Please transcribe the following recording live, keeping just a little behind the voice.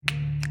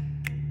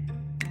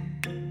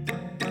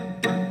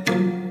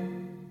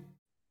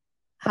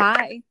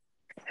Hi.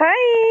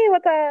 Hi,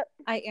 what's up?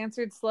 I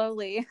answered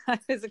slowly. I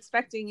was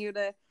expecting you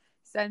to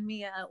send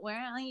me a "Where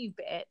are you,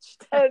 bitch?"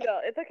 Oh no,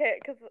 it's okay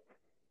because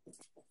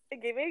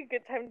it gave me a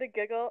good time to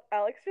giggle.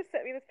 Alex just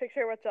sent me this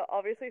picture, which I'll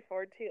obviously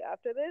forward to you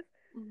after this.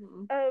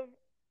 Mhm. Of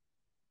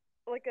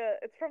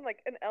it's from like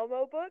an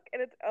Elmo book,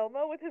 and it's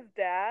Elmo with his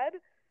dad,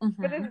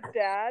 but his Mhm.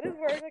 dad is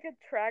wearing like a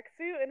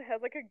tracksuit and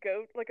has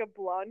like a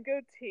blonde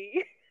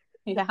goatee,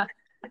 Yeah.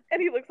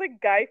 and he looks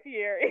like Guy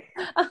Fieri.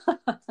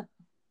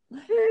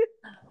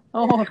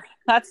 Oh,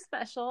 that's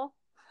special.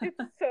 It's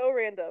so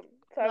random.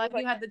 So I was Glad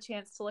you like, had the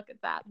chance to look at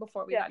that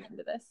before we yeah, got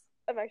into this.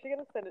 I'm actually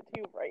gonna send it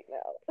to you right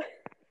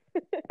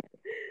now.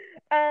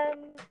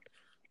 um,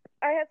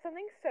 I had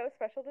something so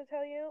special to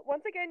tell you.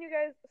 Once again, you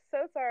guys,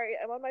 so sorry.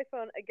 I'm on my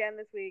phone again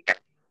this week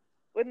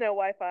with no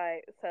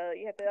Wi-Fi, so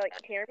you have to like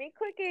hear me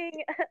clicking.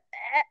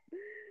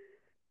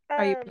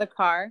 Are you in um, the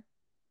car?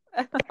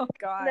 Oh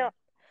God. no,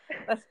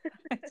 That's,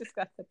 I just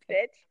got the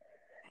pic.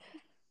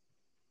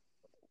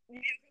 bitch.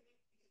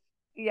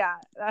 Yeah,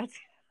 that's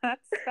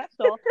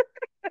special.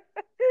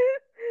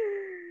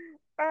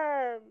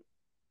 um,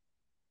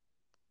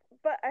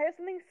 but I have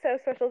something so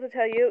special to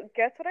tell you.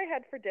 Guess what I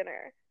had for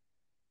dinner?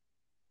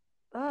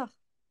 Ugh.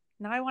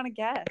 Now I want to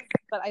guess,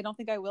 but I don't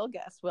think I will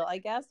guess. Will I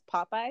guess?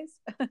 Popeyes?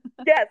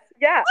 Yes,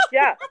 yeah.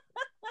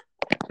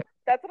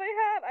 That's what I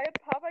had. I had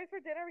Popeyes for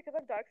dinner because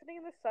I'm dog sitting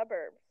in the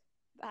suburbs.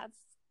 That's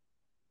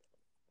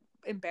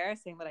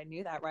embarrassing that I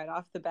knew that right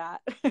off the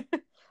bat.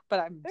 But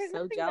I'm There's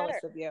so nothing jealous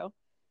better. of you.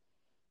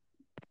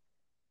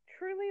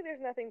 Truly, there's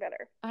nothing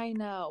better. I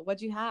know.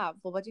 What'd you have?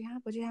 Well, what'd you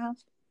have? What'd you have?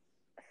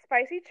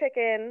 Spicy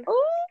chicken,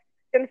 Ooh.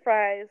 chicken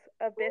fries,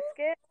 a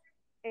biscuit,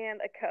 and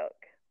a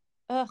Coke.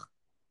 Ugh,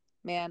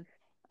 man,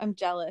 I'm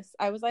jealous.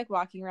 I was like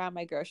walking around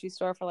my grocery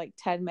store for like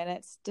 10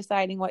 minutes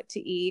deciding what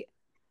to eat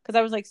because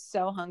I was like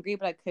so hungry,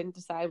 but I couldn't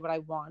decide what I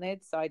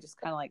wanted. So I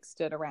just kind of like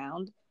stood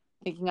around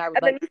thinking I would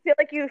And then like, you feel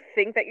like you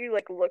think that you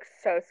like look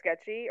so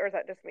sketchy, or is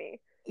that just me?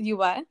 you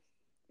what?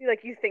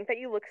 You think that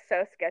you look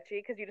so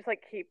sketchy because you just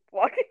like keep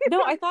walking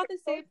No, I around. thought the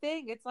same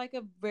thing. It's like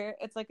a rare,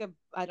 it's like a,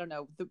 I don't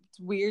know, the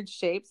weird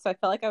shape. So I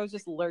felt like I was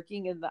just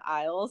lurking in the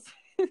aisles.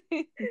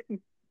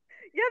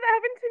 Yeah, that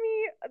happened to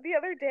me the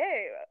other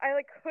day. I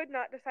like could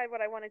not decide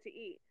what I wanted to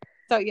eat,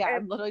 So yeah, and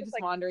I'm literally just just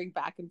like wandering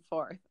back and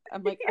forth.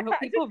 I'm like, I yeah, hope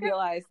I just people kept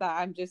realize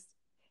that I'm just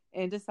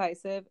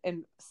indecisive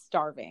and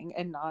starving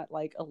and not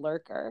like a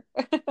lurker.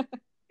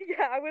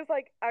 yeah. I was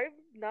like, I'm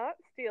not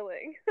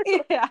stealing.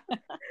 Yeah.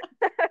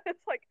 It's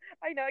like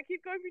I know I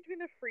keep going between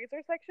the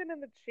freezer section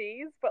and the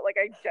cheese, but like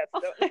I just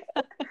Oh don't my know.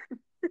 God.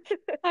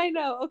 I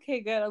know. Okay,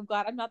 good. I'm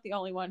glad I'm not the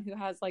only one who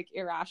has like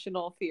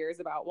irrational fears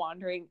about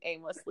wandering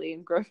aimlessly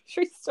in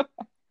grocery stores.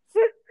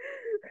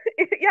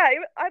 Yeah,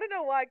 I don't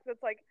know why, because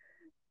it's like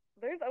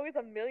there's always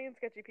a million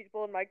sketchy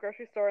people in my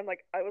grocery store, and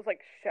like I was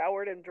like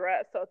showered and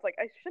dressed, so it's like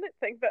I shouldn't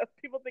think that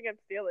people think I'm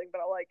stealing, but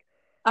I'm like,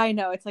 I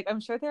know. It's like I'm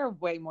sure there are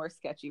way more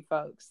sketchy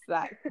folks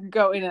that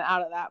go in and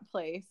out of that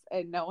place,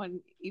 and no one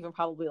even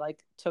probably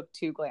like took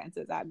two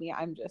glances at me.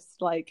 I'm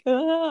just like,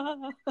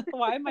 ah,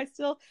 why am I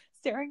still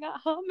staring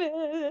at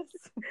hummus?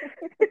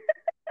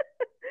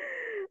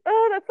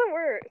 oh, that's the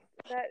worst.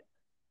 That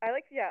I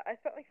like, yeah, I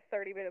spent like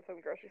 30 minutes in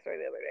the grocery store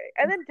the other day,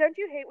 and then don't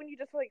you hate when you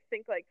just like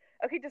think like,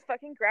 okay, just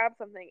fucking grab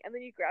something, and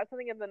then you grab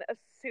something, and then as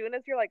soon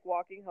as you're like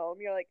walking home,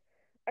 you're like,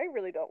 I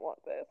really don't want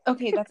this.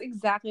 Okay, that's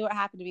exactly what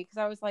happened to me because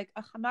I was like,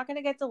 ugh, I'm not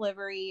gonna get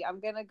delivery. I'm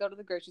gonna go to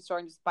the grocery store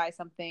and just buy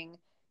something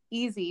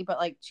easy but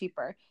like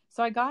cheaper.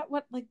 So I got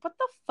what the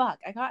fuck?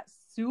 I got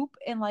soup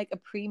and like a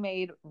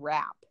pre-made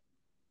wrap.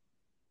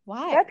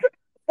 Why? That's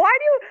why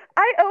do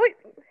I always?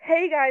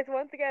 Hey guys,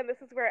 once again, this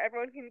is where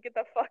everyone can get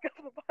the fuck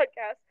off the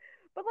podcast.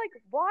 But like,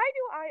 why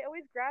do I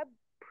always grab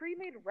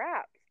pre-made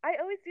wraps? I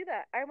always do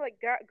that. I'm like,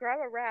 grab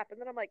a wrap, and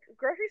then I'm like,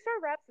 grocery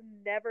store wraps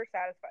never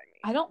satisfy me.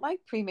 I don't like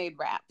pre-made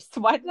wraps.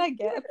 Why did Me I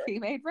get a either.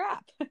 pre-made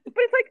wrap? But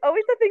it's like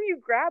always the thing you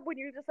grab when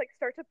you just like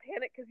start to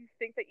panic because you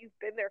think that you've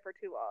been there for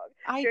too long.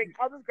 I You're like,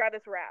 I'll just grab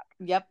this wrap.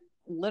 Yep,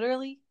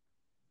 literally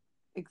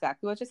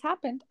exactly what just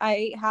happened. I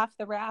ate half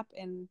the wrap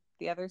and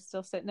the other's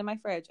still sitting in my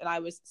fridge and I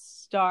was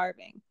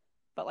starving.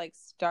 But like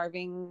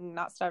starving,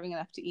 not starving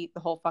enough to eat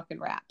the whole fucking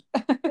wrap.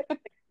 It's like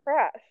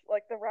trash.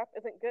 Like the wrap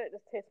isn't good. It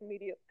just tastes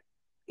mediocre.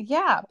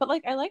 Yeah, but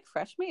like I like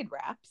fresh made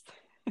wraps.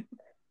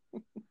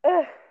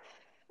 Ugh.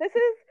 This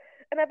is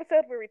an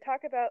episode where we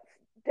talk about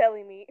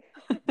deli meat.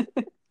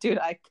 Dude,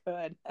 I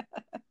could.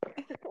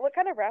 What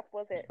kind of wrap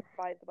was it,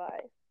 by the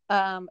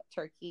by?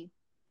 Turkey.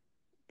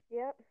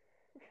 Yep.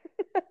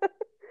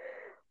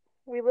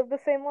 We live the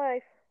same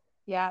life.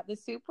 Yeah, the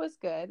soup was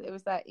good. It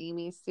was that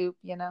Amy's soup,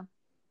 you know?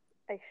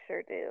 I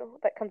sure do.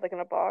 That comes like in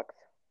a box.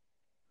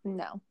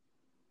 No,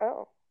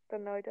 Oh,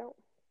 then no, I don't.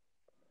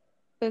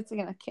 it's in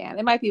a can.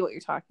 It might be what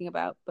you're talking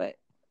about, but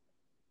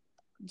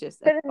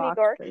just a But in New box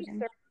York, he version.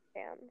 serves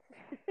cans.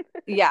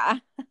 Yeah.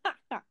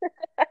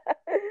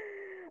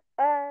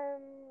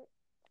 um,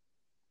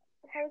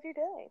 how was your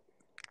day?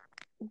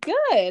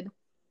 Good.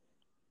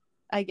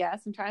 I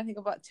guess I'm trying to think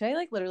about today.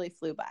 Like literally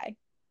flew by.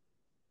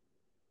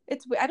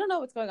 I don't know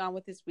what's going on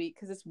with this week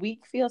because this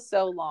week feels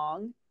so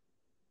long,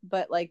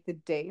 but like the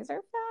days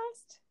are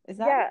fast. Is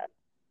that Yeah.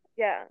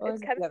 Yeah. or It's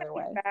is it kind the of other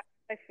way? fast.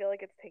 I feel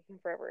like it's taking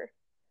forever.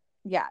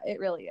 Yeah, it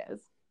really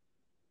is.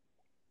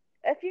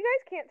 If you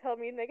guys can't tell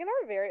me, Megan and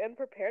I are very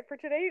unprepared for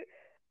today.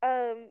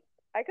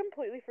 I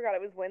completely forgot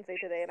it was Wednesday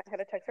today, and I had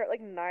a text her at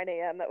like 9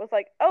 a.m. that was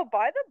like, "Oh,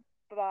 by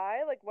the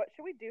by, like, what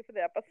should we do for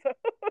the episode?"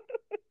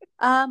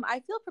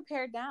 I feel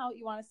prepared now.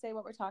 You want to say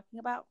what we're talking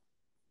about?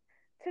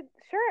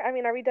 Sure. I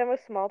mean, are we done with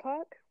small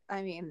talk?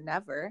 I mean,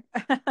 never.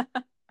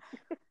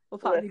 We'll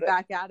probably be Listen.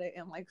 back at it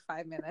in like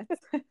 5 minutes.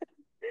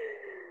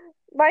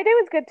 My day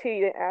was good too.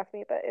 You didn't ask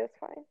me, but it was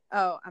fine.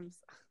 Oh, I'm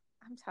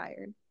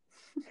tired.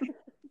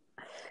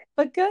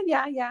 But good,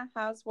 yeah.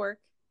 How's work?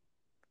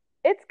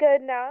 It's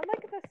good now. I'm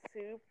like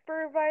the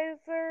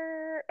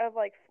supervisor of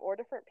like 4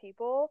 different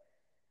people,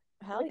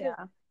 Hell which is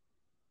yeah.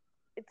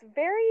 it's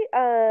very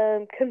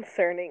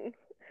concerning.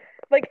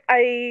 Like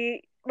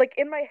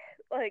in my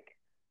like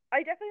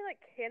I definitely like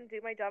can do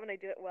my job and I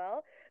do it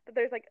well, but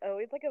there's like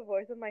always like a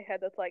voice in my head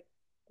that's like,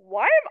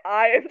 why am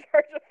I in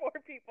charge of 4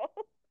 people?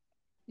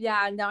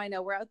 Yeah, no, I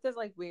know. We're at this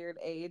like weird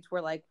age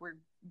where like we're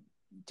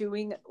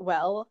doing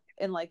well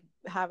and like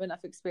have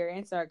enough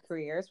experience in our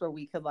careers where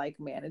we could like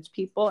manage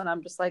people, and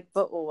I'm just like,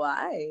 but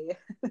why?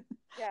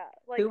 Yeah,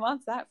 like Who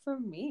wants that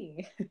from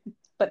me?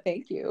 But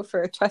thank you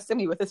for trusting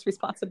me with this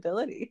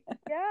responsibility.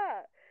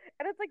 yeah.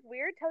 And it's like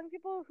weird telling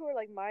people who are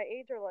like my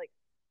age or like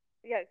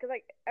yeah, because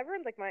like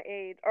everyone's like my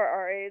age or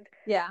our age,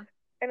 Yeah.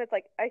 and it's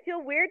like I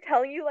feel weird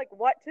telling you like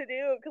what to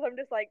do because I'm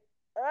just like,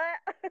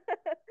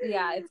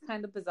 Yeah, it's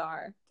kind of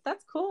bizarre.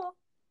 That's cool.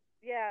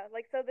 yeah.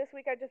 Like so this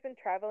week I've just been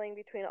traveling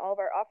between all of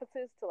our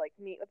offices to like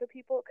meet with the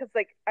people because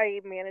like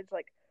I manage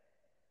like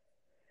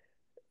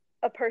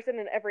a person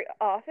in every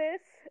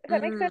office, if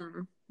that makes sense.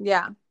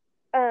 Yeah.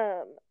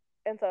 Um,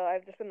 and so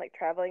I've just been like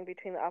traveling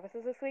between the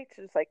offices this week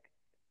to just like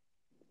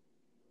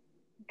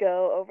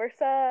go over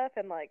stuff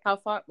and like. How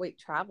far? Wait,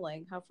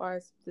 traveling. How far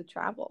is the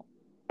travel?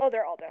 Oh,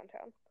 they're all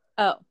downtown.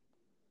 Oh.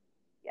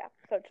 Yeah,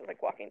 so it's just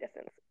like walking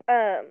distance.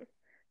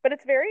 But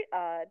it's very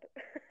odd.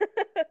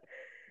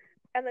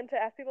 And then to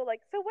ask people like,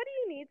 so what do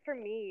you need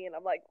from me? And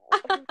I'm like,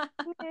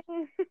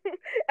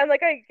 and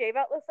like I gave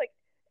out this like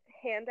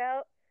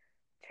handout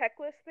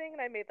checklist thing,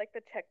 and I made like the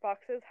check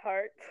boxes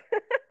hearts.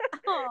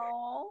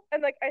 Oh.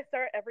 And like I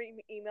start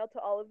every email to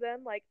all of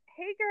them like,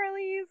 hey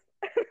girlies.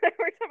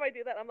 Every time I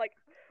do that, I'm like,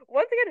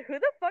 once again, who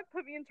the fuck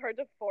put me in charge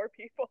of 4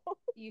 people?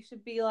 You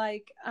should be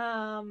like,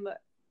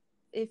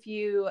 if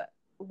you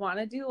want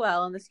to do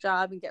well in this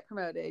job and get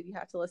promoted, you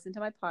have to listen to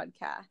my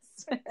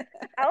podcast.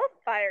 I'll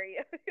fire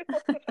you.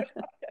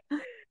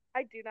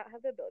 I do not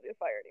have the ability to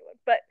fire anyone,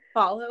 but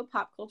follow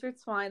Pop Culture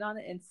Swine on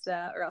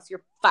Insta, or else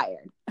you're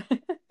fired.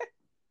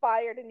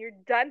 Fired, and you're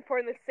done for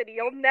in the city.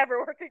 You'll never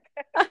work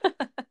again.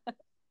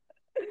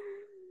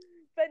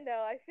 But no,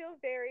 I feel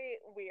very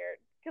weird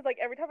because like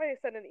every time I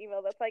send an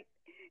email that's like,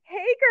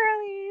 "Hey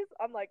girlies,"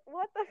 I'm like,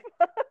 "What the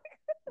fuck?"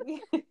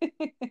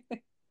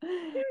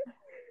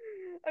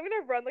 I'm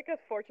gonna run like a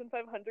Fortune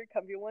 500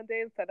 company one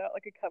day and send out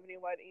like a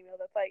company-wide email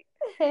that's like,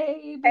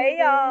 "Hey, hey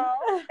y'all."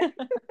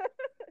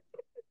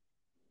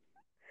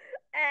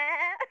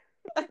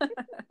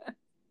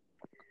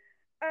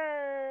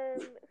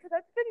 So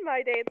that's been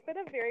my day. It's been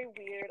a very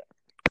weird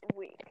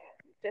week,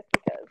 just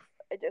because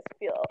I just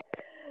feel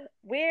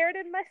weird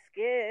in my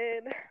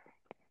skin.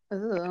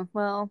 Ooh,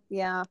 well,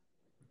 yeah.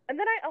 And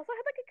then I also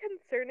had like a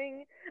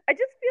concerning. I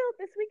just feel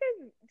this week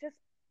I just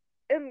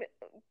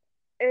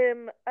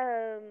am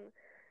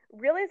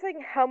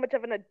realizing how much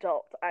of an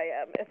adult I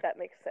am, if that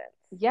makes sense.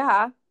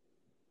 Yeah.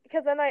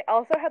 Because then I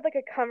also had like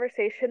a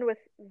conversation with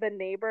the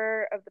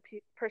neighbor of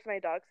the person I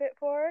dog sit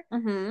for,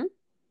 Mm-hmm.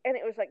 and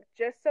it was like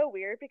just so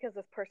weird because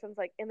this person's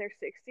like in their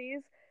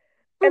 60s,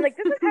 and like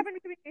this has happened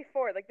to me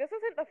before. Like this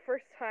isn't the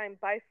first time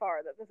by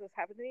far that this has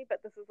happened to me,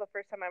 but this is the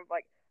first time I've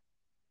like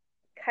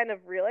kind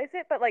of realized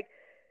it. But like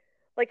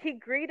he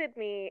greeted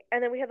me,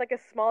 and then we had like a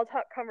small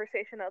talk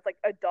conversation as like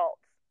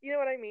adults. You know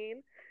what I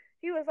mean?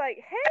 He was like,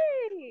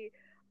 "Hey,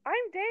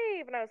 I'm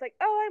Dave," and I was like,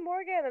 "Oh, I'm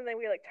Morgan." And then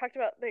we like talked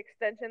about the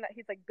extension that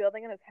he's like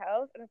building in his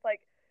house, and it's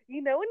like,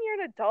 you know, when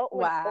you're an adult,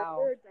 when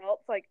older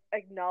adults like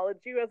acknowledge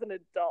you as an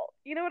adult.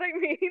 You know what I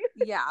mean?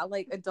 Yeah,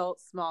 like adult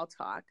small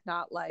talk,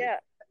 not like. Yeah.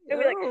 And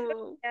we like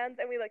shook hands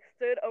and we like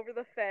stood over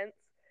the fence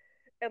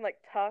and like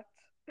talked.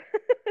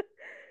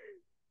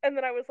 And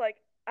then I was like,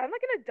 I'm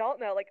like an adult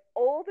now. Like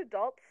old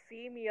adults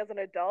see me as an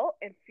adult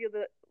and feel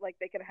that like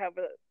they can have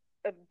a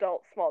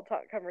adult small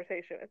talk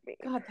conversation with me.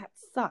 God, that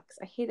sucks.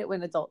 I hate it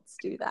when adults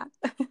do that.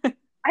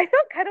 I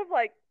felt kind of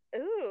like,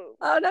 ooh.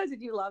 Oh no,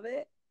 did you love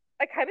it?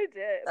 I kind of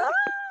did. Ah!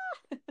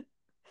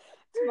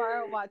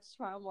 Tomorrow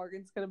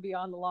Morgan's gonna be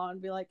on the lawn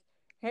and be like,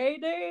 "Hey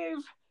Dave,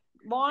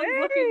 lawn's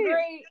looking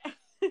great."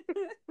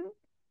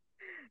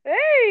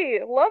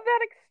 Hey, love that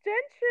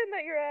extension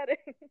that you're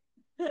adding.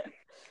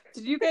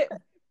 Did you get?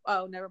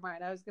 Oh, never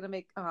mind. I was gonna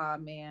make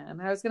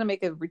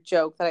a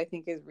joke that I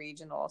think is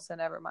regional, so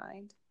never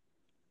mind.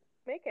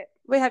 Make it.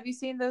 Wait, have you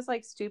seen those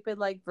like stupid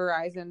like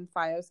Verizon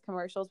Fios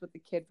commercials with the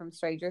kid from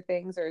Stranger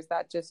Things, or is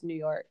that just New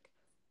York?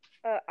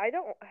 I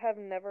don't have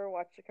never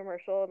watched a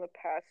commercial in the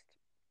past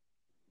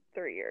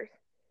 3 years.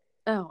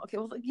 Oh, okay.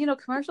 Well,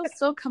 commercials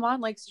still come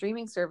on like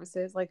streaming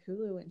services like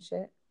Hulu and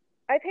shit.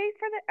 I paid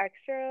for the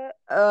extra.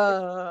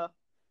 Oh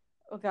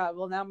god.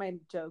 Well, now my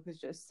joke is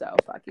just so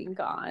fucking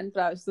gone.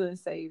 But I was gonna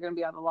say you're gonna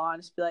be on the lawn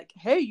and just be like,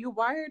 "Hey, you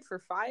wired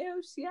for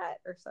FiOS yet?"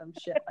 or some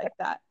shit like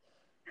that.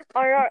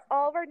 All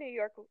of our New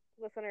York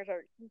listeners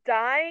are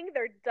dying.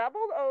 They're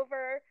doubled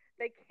over.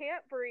 They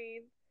can't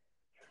breathe.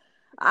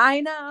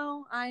 I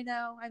know.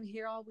 I'm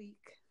here all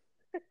week.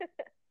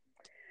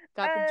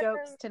 Got the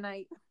jokes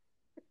tonight.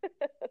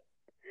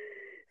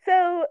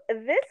 So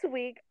this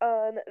week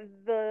on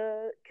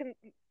the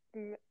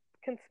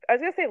I was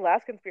gonna say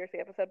last conspiracy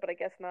episode, but I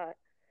guess not.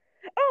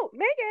 Oh,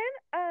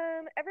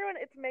 Megan! Everyone,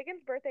 it's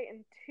Megan's birthday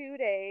in 2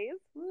 days.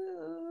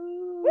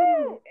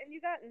 Woo! And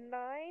you got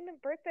 9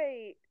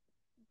 birthday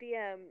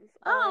DMs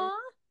on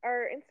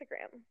our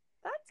Instagram.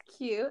 That's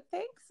cute.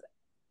 Thanks,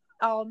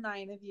 all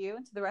 9 of you,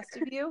 and to the rest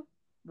of you.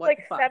 What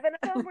like 7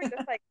 of them were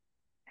just like,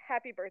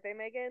 "Happy birthday,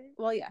 Megan."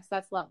 Well, yes,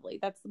 that's lovely.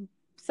 That's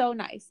so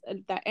nice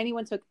that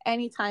anyone took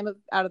any time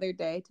out of their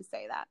day to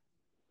say that.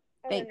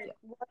 Thank you.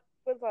 One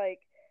was like,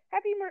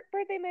 "Happy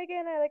birthday,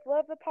 Megan! I like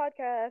love the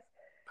podcast."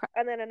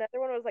 And then another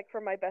one was like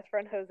from my best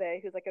friend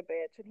Jose, who's like a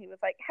bitch, and he was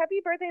like, "Happy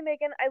birthday,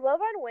 Megan! I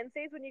love on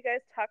Wednesdays when you guys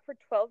talk for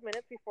 12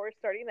 minutes before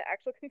starting the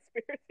actual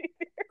conspiracy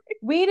theory."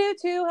 We do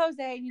too,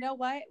 Jose. You know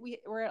what?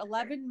 We're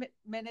 11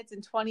 minutes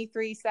and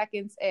 23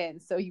 seconds in,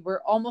 so you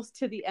were almost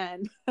to the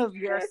end of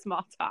your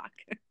small talk.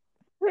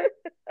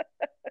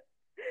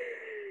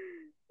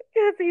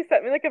 Because he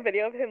sent me like a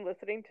video of him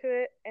listening to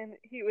it, and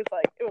he was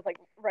like, it was like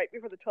right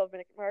before the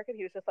 12-minute mark, and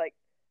he was just like,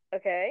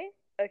 okay,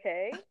 and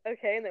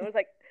then it was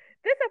like,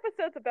 "This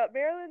episode's about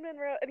Marilyn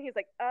Monroe," and he's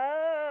like,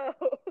 "Oh."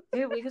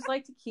 Dude, we just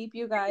like to keep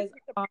you guys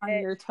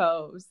on your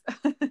toes.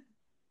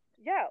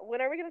 Yeah, when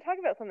are we going to talk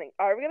about something?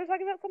 Are we going to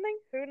talk about something?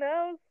 Who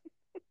knows?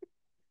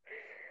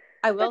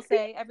 I will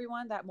say,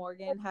 everyone, that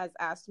Morgan has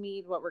asked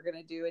me what we're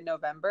going to do in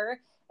November,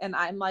 and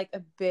I'm like a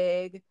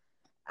big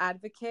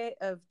advocate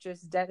of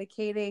just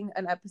dedicating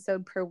an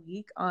episode per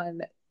week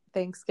on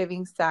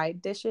Thanksgiving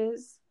side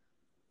dishes.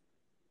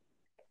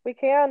 We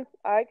can.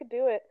 I could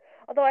do it.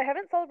 Although I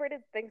haven't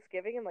celebrated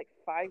Thanksgiving in like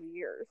 5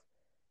 years.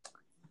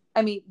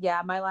 I mean,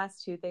 yeah, my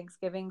last 2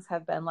 Thanksgivings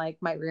have been like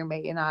my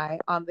roommate and I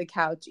on the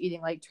couch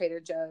eating like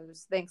Trader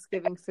Joe's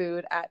Thanksgiving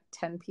food at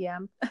 10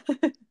 p.m.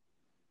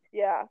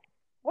 Yeah.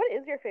 What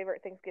is your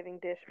favorite Thanksgiving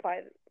dish,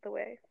 by the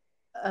way?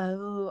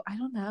 Oh, I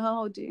don't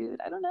know, dude.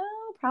 I don't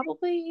know.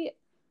 Probably,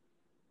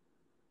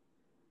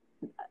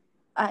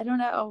 I don't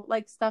know.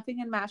 Like stuffing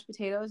and mashed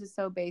potatoes is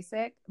so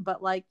basic,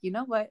 but like, you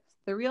know what?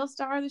 The real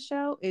star of the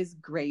show is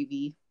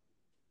gravy.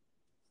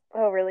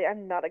 Oh, really?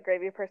 I'm not a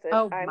gravy person.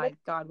 Oh my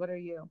God, what are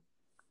you?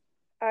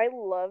 I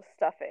love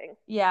stuffing.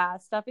 Yeah,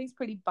 stuffing's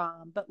pretty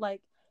bomb, but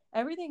like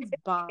everything's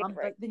bomb,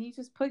 but then you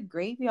just put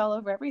gravy all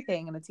over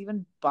everything and it's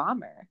even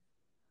bomber.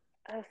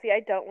 Oh, see, I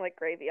don't like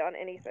gravy on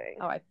anything.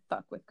 Oh, I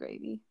fuck with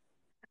gravy.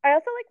 I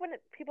also like when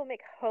people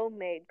make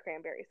homemade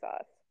cranberry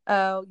sauce.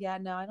 Oh, yeah,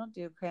 no, I don't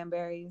do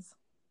cranberries.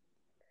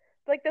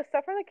 Like the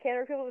stuff from the can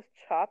where people just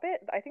chop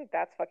it, I think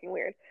that's fucking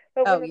weird.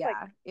 But when it's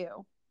like,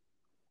 ew.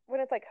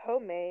 When it's like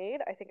homemade,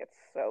 I think it's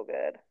so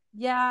good.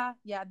 Yeah.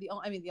 The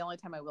only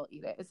time I will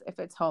eat it is if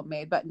it's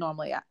homemade, but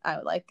normally I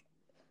like,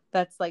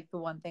 that's like the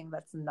one thing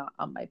that's not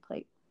on my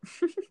plate.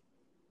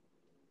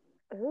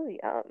 Oh,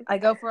 yum. I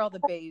go for all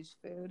the beige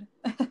food.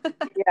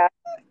 Yeah.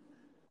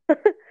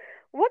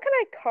 What can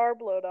I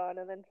carb load on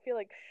and then feel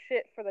like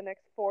shit for the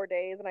next 4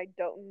 days and I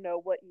don't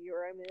know what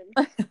year I'm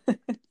in?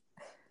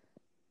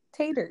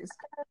 Taters.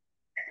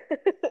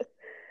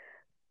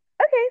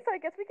 Okay, so I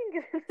guess we can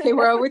get into Okay,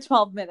 we're over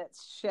 12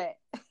 minutes. Shit.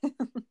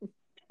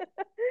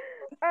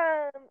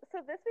 So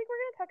this week we're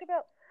going to talk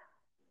about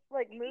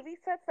like movie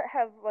sets that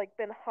have like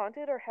been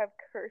haunted or have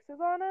curses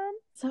on them.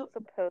 So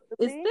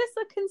supposedly. Is this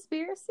a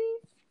conspiracy?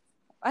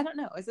 I don't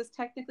know. Is this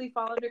technically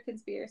fall under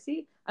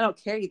conspiracy? I don't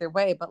care either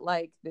way, but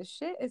like this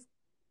shit is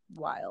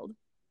wild.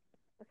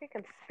 Okay,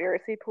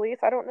 conspiracy police.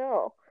 I don't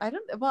know.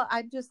 Well,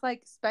 I'm just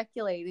like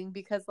speculating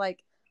because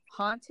like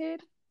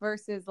haunted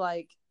versus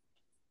like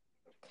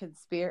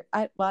conspiracy.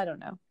 I don't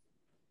know.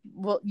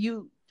 Well,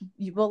 you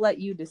will let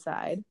you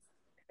decide.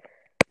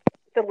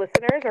 The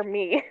listeners or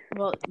me?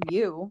 Well,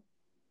 you.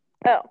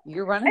 Oh,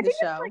 you're running the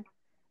show.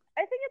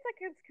 I think it's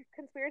like a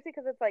conspiracy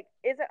because it's like,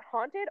 is it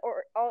haunted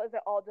or is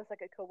it all just like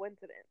a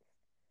coincidence?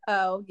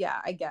 Oh yeah,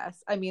 I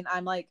guess. I mean,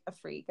 I'm like a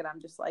freak, and I'm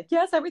just like,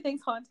 yes,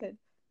 everything's haunted.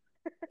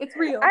 It's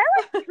real. I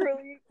like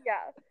truly,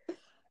 yeah.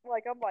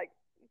 Like I'm like,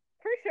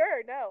 for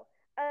sure, no.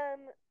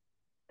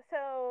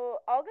 So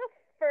I'll go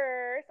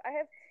first. I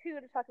have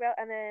 2 to talk about,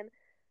 and then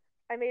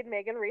I made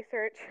Megan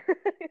research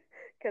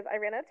because I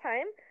ran out of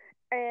time,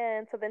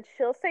 and so then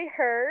she'll say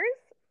hers,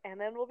 and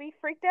then we'll be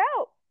freaked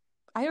out.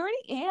 I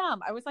already am.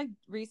 I was like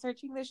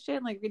researching this shit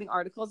and like reading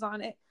articles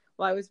on it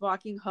while I was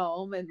walking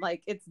home, and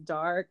like it's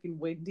dark and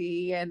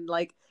windy and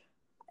like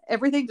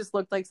everything just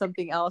looked like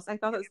something else. I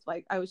thought it was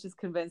like, I was just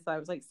convinced that I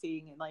was like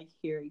seeing and like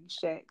hearing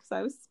shit because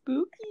I was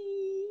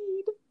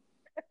spooky.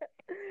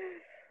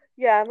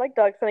 Yeah, I'm like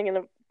dog sitting in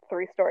a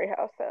 3-story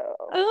house, so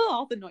Oh,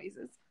 all the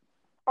noises.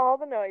 all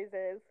the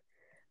noises.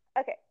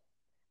 Okay.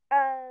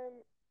 Um.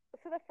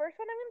 So the first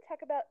one I'm going to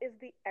talk about is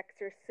The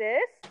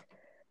Exorcist.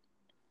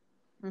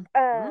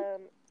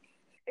 Mhm.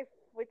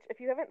 If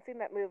you haven't seen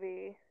that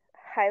movie,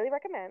 highly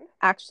recommend.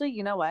 Actually,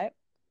 you know what?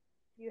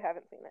 You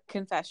haven't seen it.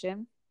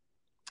 Confession.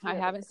 I You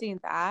haven't haven't seen seen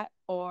that.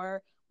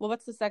 Or, well,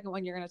 what's the second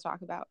one you're going to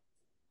talk about?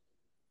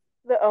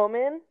 it. The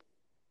Omen.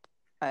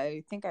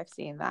 I think I've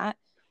seen that,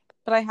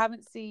 but I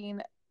haven't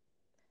seen.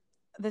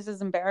 This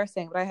is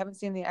embarrassing, but I haven't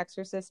seen The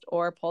Exorcist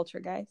or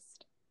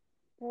Poltergeist.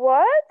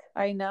 What?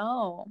 I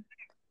know.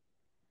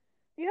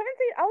 You haven't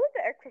seen? I'll let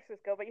The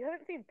Exorcist go, but you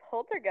haven't seen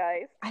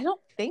Poltergeist. I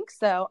don't think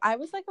so. I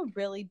was like a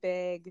really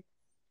big,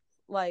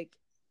 like,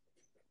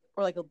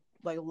 or like a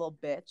little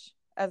bitch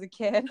as a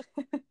kid.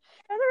 That was a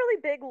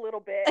really big little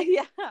bit.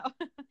 Yeah.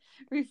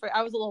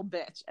 I was a little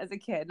bitch as a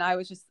kid, and I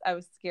was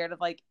scared of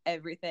like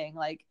everything.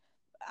 Like,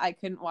 I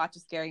couldn't watch a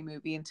scary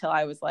movie until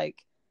I was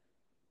like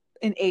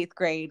in 8th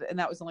grade, and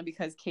that was only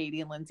because Katie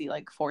and Lindsay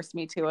like forced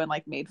me to and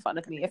like made fun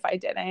of me if I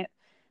didn't.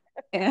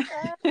 And,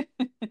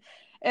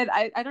 and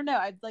I don't know.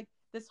 I like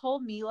this whole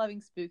me loving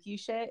spooky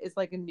shit is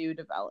like a new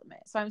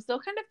development. So I'm still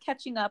kind of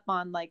catching up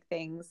on like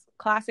things,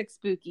 classic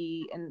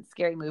spooky and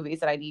scary movies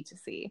that I need to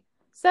see.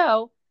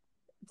 So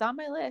it's on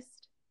my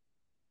list.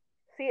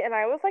 See, and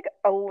I was like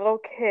a little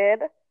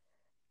kid.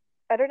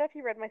 I don't know if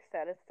you read my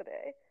status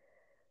today,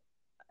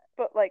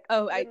 but like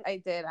Oh, when I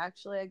did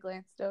actually. I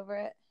glanced over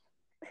it.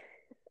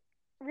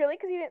 really,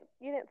 because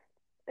you didn't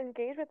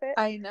engage with it.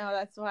 I know,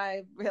 that's why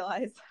I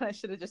realized I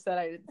should have just said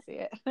I didn't see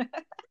it.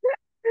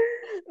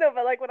 No,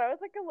 but like when I was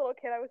like a little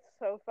kid, I was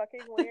so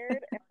fucking weird,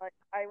 and like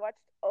I like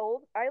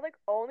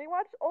only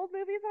watched old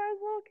movies when I was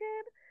a little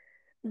kid,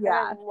 and I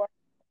Yeah. loved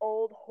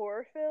old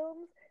horror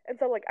films, and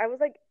so like I was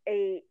like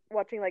 8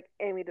 watching like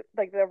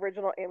like the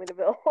original Amy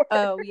DeVille horror.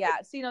 Oh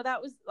yeah. So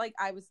that was like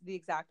I was the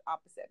exact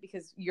opposite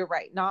because you're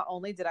right. Not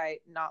only did I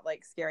not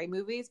like scary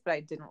movies, but I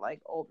didn't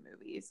like old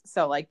movies.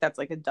 So like that's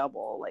like a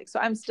double like so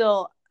I'm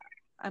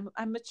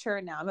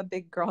mature now. I'm a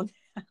big girl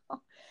now.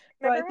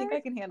 So I Remember when think we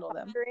I can handle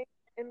them. Conjuring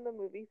in the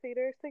movie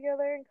theaters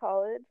together in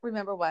college?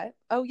 Remember what?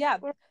 Oh yeah,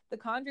 The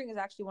Conjuring is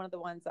actually one of the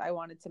ones that I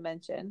wanted to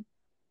mention.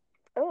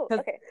 Oh, Cuz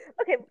okay,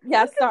 okay. yeah,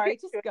 Let's just sorry,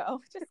 get just to it.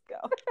 go. Just go.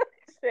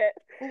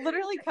 Shit.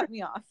 Literally cut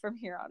me off from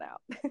here on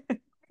out.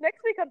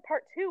 Next week on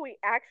part 2, we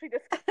actually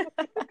discuss.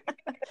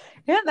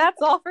 And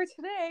that's all for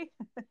today.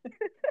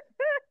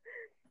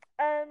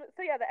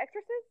 So yeah, The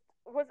Exorcist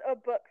was a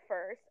book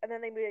first, and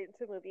then they made it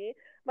into a movie.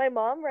 My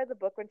mom read the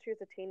book when she was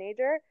a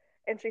teenager,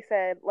 and she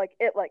said like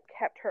it like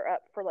kept her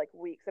up for like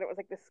weeks, and it was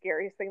like the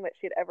scariest thing that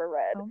she'd ever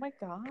read. Oh my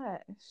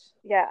gosh.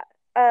 Yeah.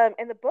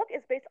 And the book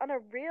is based on a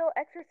real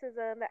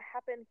exorcism that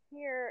happened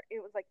here.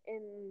 It was like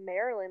in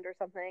Maryland or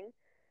something,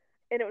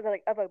 and it was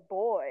like of a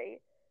boy.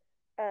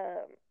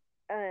 Um,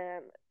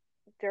 and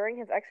during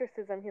his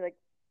exorcism, he like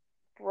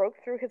broke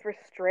through his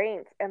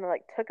restraints and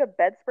like took a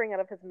bed spring out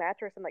of his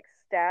mattress and like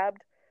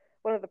stabbed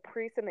one of the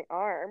priests in the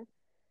arm.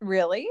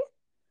 Really?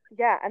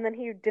 Yeah, and then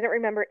he didn't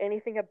remember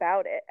anything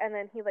about it, and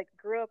then he like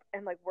grew up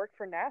and like worked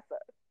for NASA.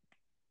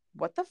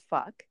 What the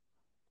fuck?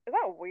 Is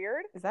that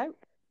weird? Is that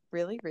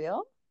really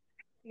real?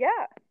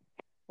 Yeah.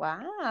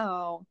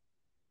 Wow.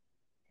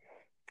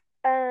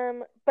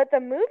 But the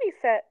movie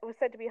set was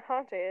said to be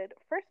haunted.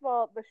 First of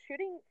all, the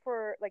shooting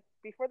for like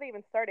before they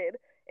even started,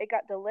 it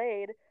got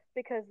delayed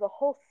because the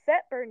whole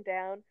set burned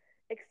down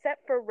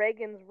except for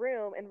Reagan's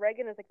room, and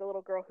Reagan is like the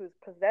little girl who's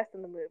possessed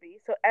in the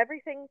movie. So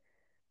everything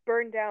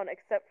burned down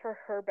except for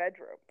her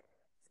bedroom,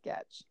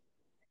 Sketch.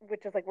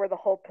 which is like where the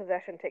whole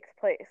possession takes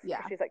place.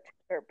 Yeah. She's like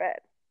to her bed.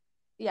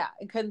 Yeah.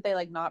 And couldn't they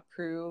like not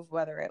prove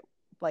whether it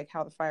like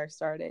how the fire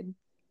started?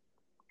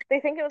 They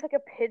think it was like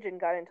a pigeon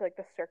got into like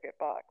the circuit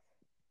box.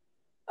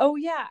 Oh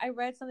yeah, I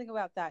read something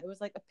about that. It was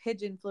like a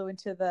pigeon flew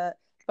into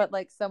but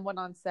like someone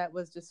on set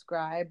was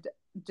described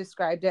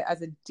it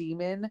as a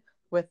demon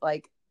with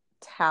like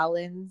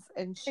talons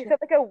and They shit. said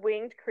like a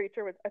winged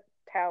creature with a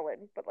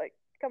talon, but like,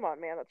 come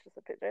on, man, that's just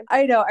a pigeon.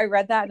 I know, I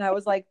read that and I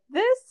was like,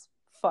 this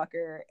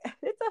fucker,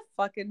 it's a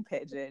fucking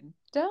pigeon.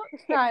 Don't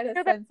try to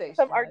sensationalize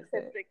some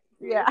artistic.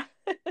 Yeah.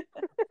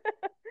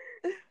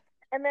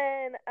 And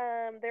then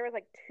there was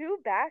like 2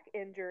 back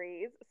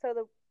injuries. So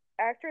the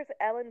actress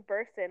Ellen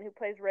Burstyn, who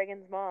plays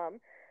Reagan's mom,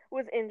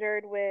 was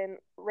injured when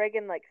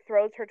Reagan like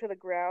throws her to the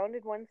ground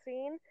in one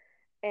scene,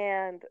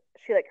 and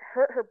she like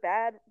hurt her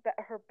back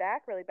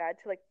really bad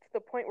to the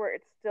point where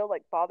it still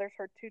like bothers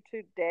her to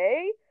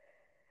today.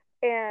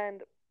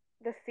 And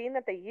the scene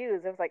that they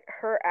used, it was like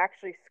her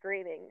actually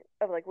screaming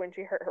of like when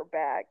she hurt her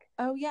back.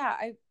 Oh yeah,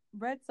 I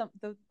read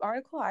the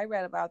article I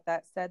read about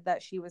that said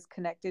that she was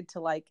connected to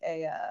like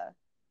like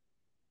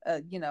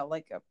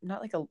a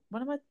not like a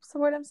what's the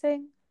word I'm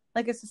saying?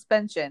 Like a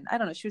suspension. I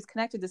don't know. She was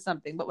connected to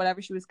something, but whatever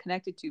she was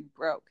connected to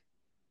broke.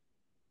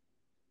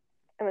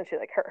 And then she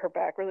like hurt her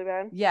back really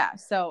bad. Yeah.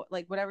 So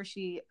like whatever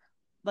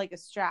like a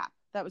strap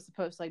that was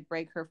supposed to like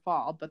break her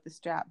fall, but the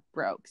strap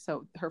broke.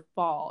 So her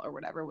fall or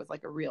whatever was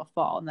like a real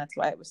fall, and that's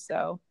why it was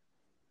so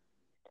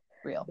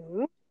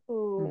real.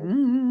 Ooh.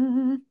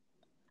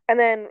 And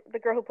then the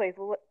girl who plays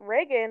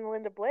Reagan,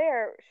 Linda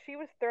Blair, she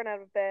was thrown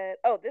out of bed.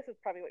 Oh, this is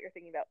probably what you're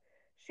thinking about.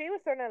 She was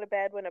thrown out of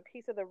bed when a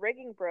piece of the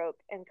rigging broke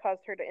and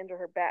caused her to injure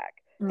her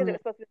back. Because it was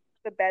supposed to be,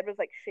 the bed was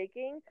like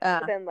shaking,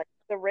 but then like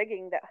the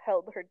rigging that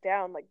held her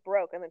down like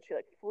broke, and then she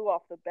like flew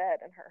off the bed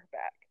and hurt her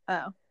back.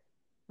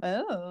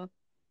 Oh.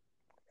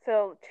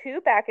 So 2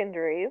 back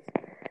injuries.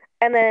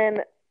 And then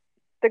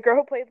the girl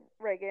who played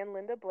Reagan,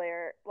 Linda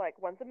Blair,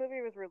 like once the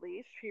movie was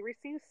released, she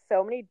received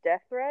so many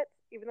death threats,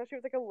 even though she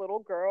was like a little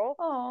girl,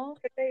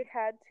 that they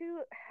had to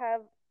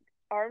have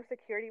armed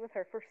security with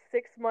her for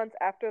 6 months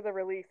after the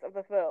release of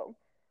the film.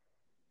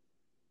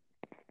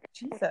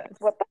 Jesus.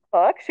 What the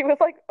fuck? She was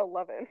like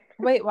 11.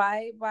 Wait,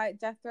 why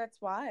death threats?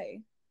 Why?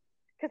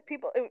 Because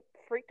it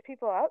freaked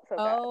people out so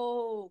bad.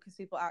 Oh, because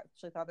people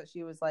actually thought that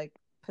she was like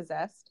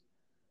possessed.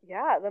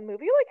 Yeah, the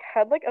movie like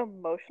had like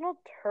emotional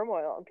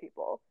turmoil on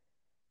people.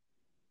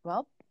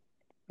 Well,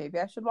 maybe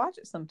I should watch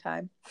it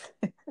sometime.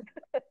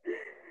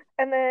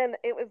 And then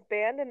it was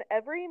banned in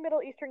every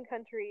Middle Eastern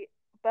country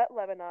but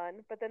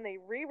Lebanon, but then they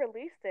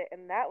re-released it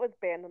and that was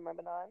banned in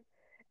Lebanon.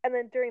 And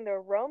then during the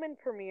Roman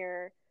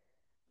premiere,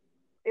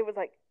 it was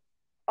like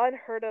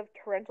unheard of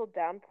torrential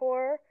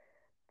downpour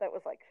that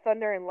was like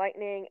thunder and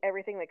lightning,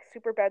 everything like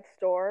super bad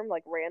storm,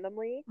 like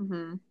randomly.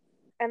 Mm-hmm.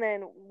 And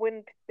then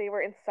when they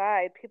were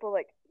inside, people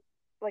like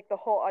the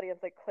whole audience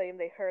like claimed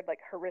they heard like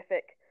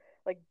horrific,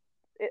 like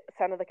it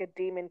sounded like a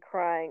demon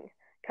crying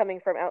coming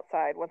from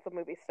outside once the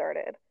movie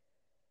started.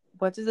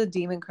 What does a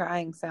demon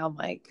crying sound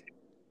like?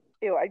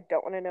 Ew, I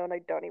don't want to know and I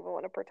don't even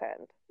want to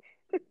pretend.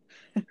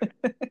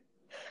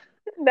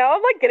 Now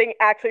I'm like getting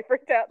actually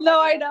freaked out.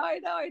 No, I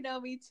know,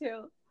 me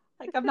too.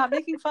 Like I'm not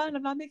making fun,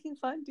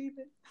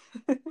 demon.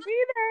 Me either.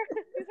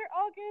 These are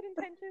all good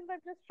intentions. I'm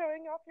just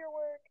showing off your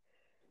work.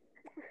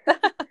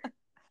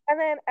 And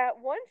then at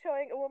one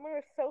showing, a woman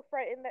was so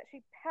frightened that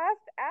she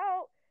passed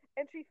out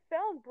and she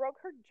fell and broke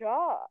her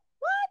jaw.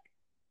 What?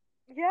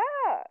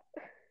 Yeah.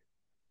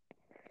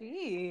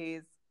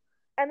 Jeez.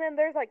 And then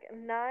there's like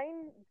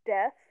 9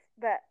 deaths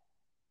that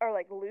are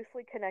like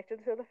loosely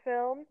connected to the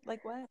film.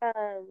 Like what?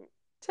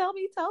 Tell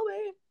me.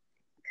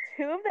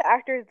 2 of the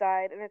actors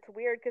died, and it's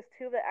weird because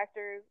 2 of the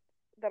actors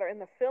that are in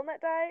the film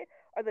that died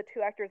are the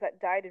 2 actors that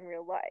died in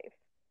real life.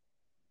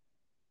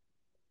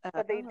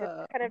 But they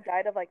just kind of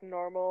died of like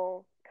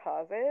normal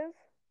causes.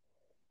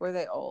 Were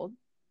they old?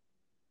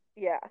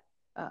 Yeah.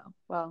 Oh,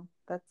 well,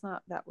 that's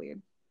not that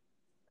weird.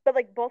 But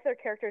like both their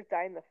characters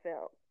die in the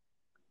film.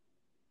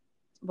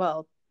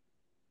 Well,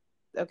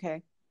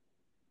 okay.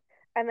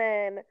 And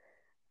then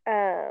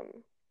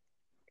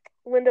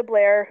Linda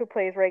Blair, who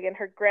plays Reagan,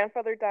 her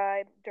grandfather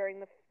died during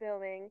the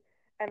filming,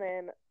 and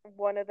then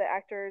one of the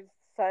actors'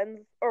 sons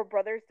or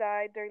brothers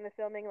died during the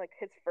filming, like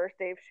his first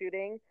day of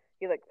shooting.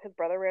 His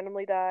brother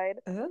randomly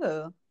died.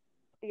 Oh.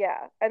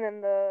 Yeah. And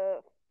then the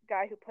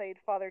guy who played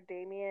Father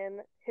Damien,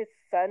 his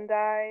son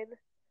died,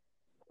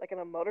 like in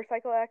a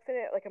motorcycle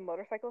accident, like a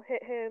motorcycle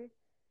hit him.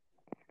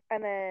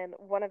 And then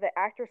one of the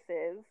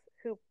actresses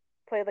who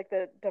played like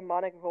the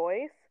demonic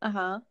voice,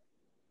 her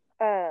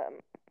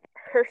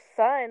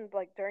son,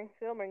 like during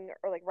filming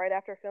or like right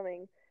after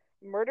filming,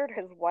 murdered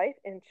his wife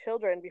and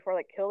children before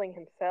like killing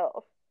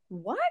himself.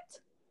 What?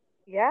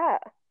 Yeah.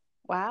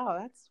 Wow,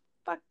 that's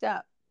fucked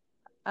up.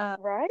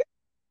 Right?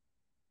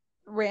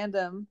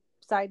 Random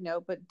side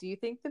note, but do you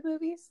think the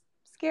movie's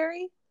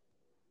scary?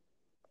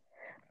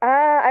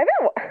 I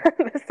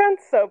haven't. This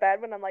sounds so bad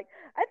when I'm like,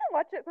 I haven't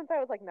watched it since I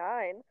was like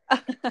 9.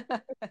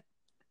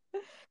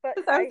 But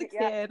I was a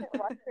kid. I haven't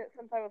watched it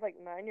since I was like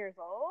 9 years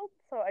old,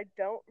 so I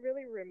don't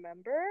really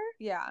remember.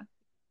 Yeah.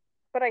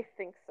 But I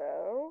think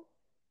so.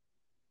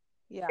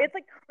 Yeah. It's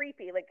like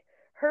creepy. Like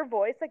her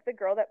voice, like the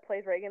girl that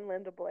plays Reagan,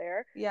 Linda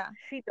Blair. Yeah.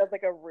 She does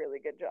like a really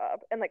good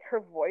job, and like her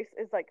voice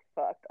is like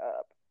fucked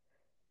up.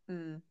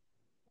 Mainly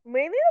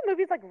the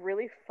movie's like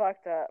really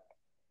fucked up.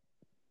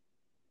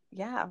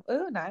 Yeah.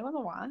 Oh, now I want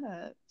to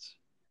watch.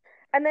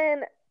 And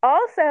then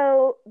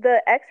also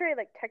the X-ray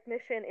like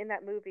technician in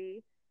that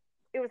movie,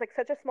 it was like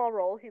such a small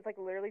role. He's like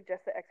literally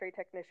just the X-ray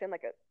technician.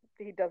 Like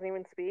he doesn't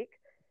even speak.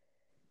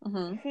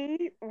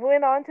 He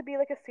went on to be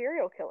like a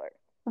serial killer.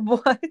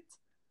 What?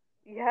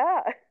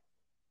 Yeah.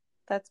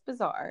 That's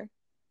bizarre.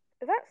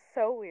 Is that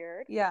so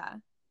weird? Yeah.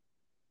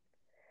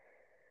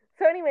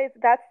 So anyways,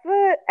 that's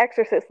The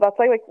Exorcist. That's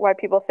like why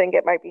people think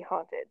it might be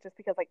haunted, just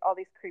because like all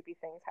these creepy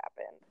things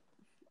happened.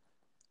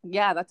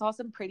 Yeah, that's all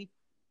some pretty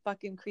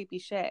fucking creepy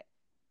shit.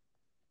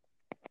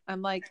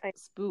 I'm like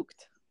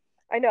spooked.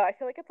 I know. I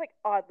feel like it's like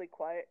oddly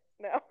quiet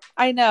now.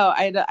 I know.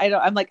 I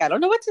don't. I'm like, I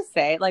don't know what to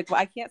say. Like,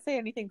 well, I can't say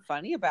anything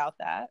funny about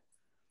that.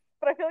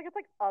 But I feel like it's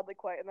like oddly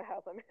quiet in the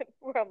house I'm in,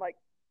 where I'm like,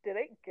 did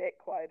it get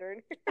quieter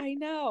in here? I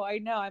know.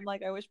 I'm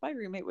like, I wish my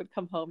roommate would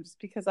come home just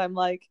because I'm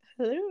like,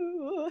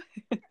 hello.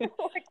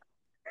 Like,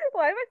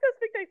 why am I so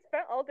spooked? I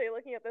spent all day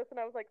looking at this and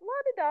I was like, la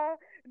da da.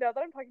 Now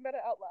that I'm talking about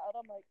it out loud,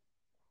 I'm like,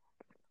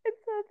 it's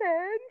so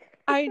sad.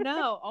 I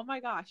know. Oh my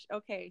gosh.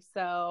 Okay,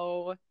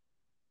 so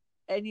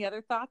any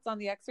other thoughts on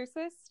The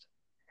Exorcist?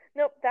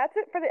 Nope, that's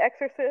it for The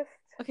Exorcist.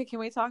 Okay, can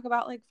we talk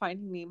about like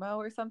Finding Nemo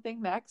or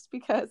something next?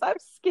 Because I'm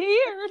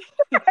scared.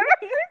 I'm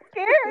actually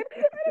scared.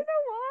 I don't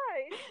know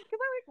why. Because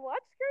I like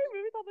watch scary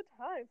movies all the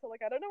time. So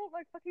like I don't know what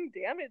my fucking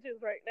damage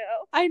is right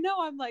now. I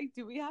know. I'm like,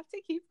 do we have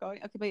to keep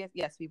going? Okay, but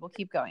yes, we will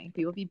keep going.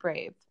 We will be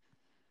brave.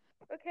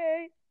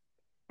 Okay.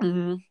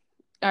 Mm-hmm.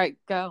 All right,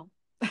 go.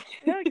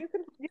 No, you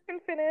can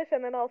finish,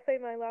 and then I'll say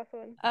my last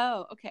one.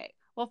 Oh, okay.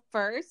 Well,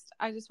 first,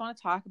 I just want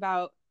to talk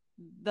about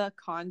The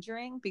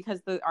Conjuring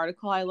because the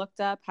article I looked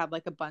up had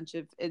like a bunch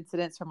of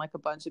incidents from like a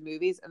bunch of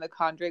movies, and The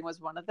Conjuring was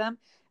one of them.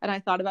 And I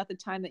thought about the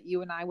time that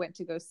you and I went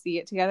to go see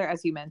it together,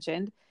 as you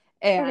mentioned,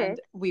 and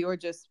we were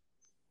just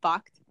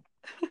fucked.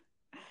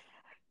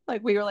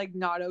 Like we were like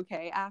not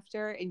okay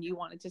after, and you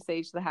wanted to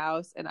sage the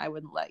house, and I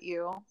wouldn't let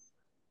you.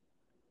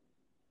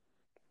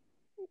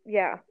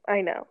 Yeah,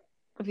 I know.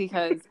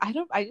 Because I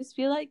just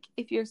feel like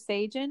if you're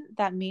saging,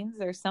 that means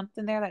there's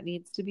something there that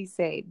needs to be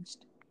saged.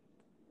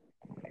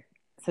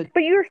 So,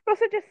 but you were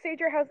supposed to just sage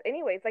your house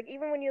anyways, like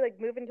even when you like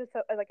move into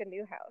like a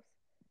new house.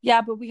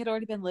 Yeah, but we had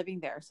already been living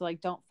there, so like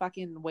don't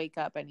fucking wake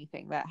up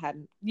anything that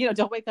hadn't,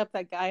 don't wake up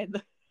that guy in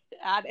the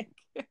attic.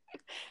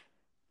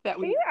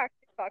 Can you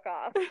actually fuck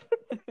off?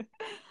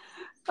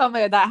 Oh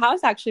my god, that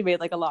house actually made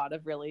like a lot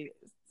of really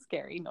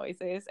scary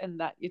noises, and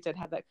that it did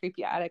have that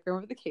creepy attic.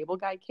 Remember the cable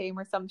guy came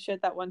or some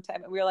shit that one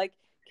time, and we were like,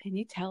 "Can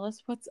you tell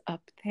us what's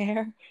up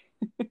there?"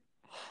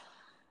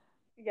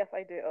 Yes,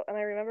 I do, and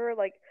I remember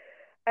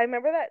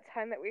that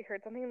time that we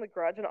heard something in the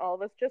garage, and all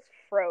of us just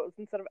froze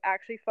instead of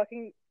actually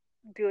fucking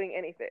doing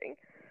anything.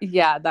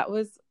 Yeah, that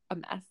was a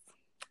mess.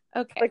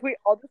 Okay, like we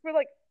all just were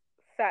like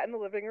sat in the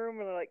living room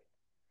and we're like,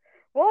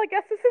 well, I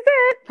guess this is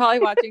it. Probably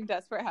watching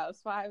Desperate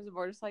Housewives, and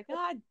we're just like,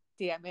 God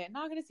damn it,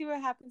 not gonna see what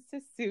happens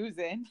to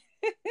Susan.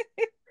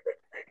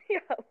 Yeah,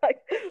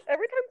 like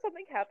every time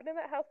something happened in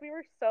that house, we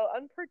were so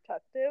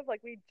unproductive.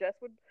 Like we just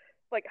would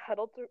like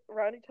huddle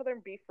around each other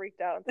and be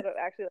freaked out instead of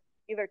actually like,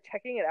 either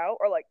checking it out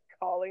or like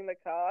calling the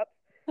cops.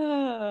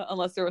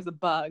 Unless there was a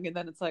bug, and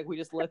then it's like we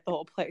just lit the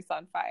whole place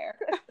on fire.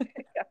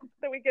 Yeah,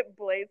 then we get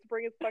Blaze to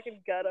bring his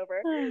fucking gun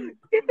over.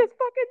 Get this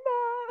fucking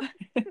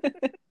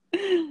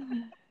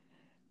mom.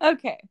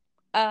 Okay.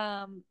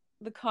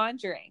 The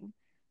Conjuring.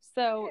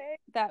 So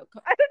that I don't know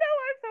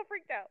why I'm so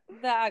freaked out.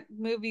 That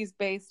movie's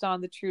based on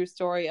the true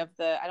story of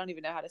I don't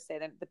even know how to say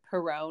that, the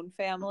Perron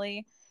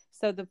family.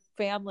 So the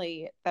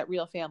family, that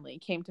real family,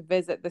 came to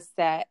visit the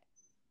set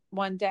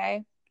one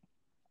day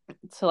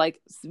to like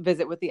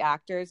visit with the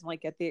actors and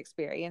like get the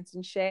experience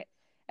and shit.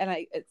 And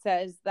it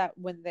says that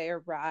when they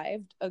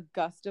arrived, a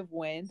gust of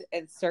wind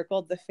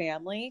encircled the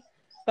family,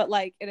 but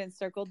like it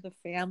encircled the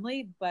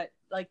family, but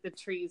like the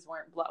trees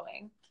weren't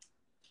blowing.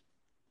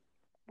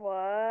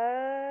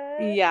 What?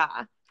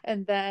 Yeah.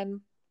 And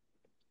then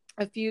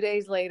a few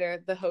days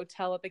later, the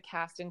hotel that the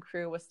cast and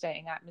crew was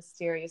staying at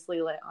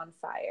mysteriously lit on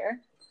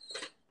fire.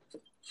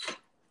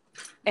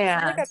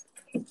 And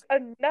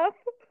enough.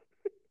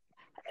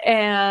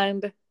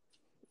 And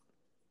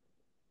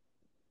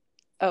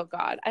oh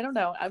god, I don't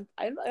know. I'm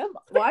Morgan,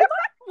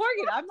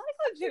 I'm like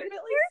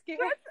legitimately scared.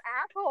 We're such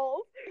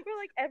assholes. We're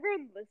like,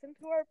 everyone listened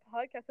to our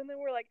podcast, and then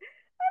we're like,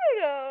 I don't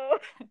know.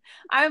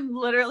 I'm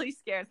literally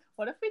scared.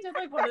 What if we did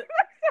like what if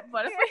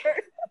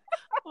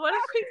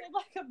we did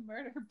like a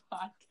murder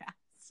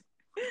podcast?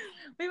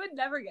 We would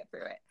never get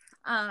through it.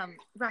 Right. No,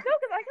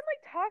 because I can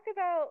like talk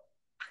about,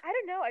 I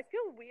don't know, I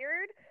feel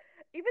weird.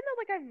 Even though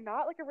like I'm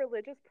not like a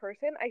religious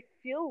person, I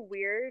feel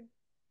weird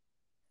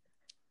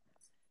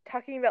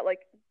talking about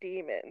like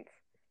demons.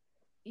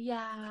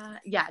 Yeah,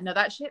 no,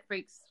 that shit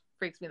freaks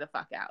me the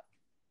fuck out.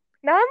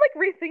 Now I'm like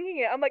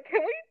rethinking it. I'm like, can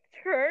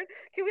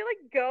we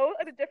like go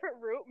at a different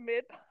route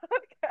mid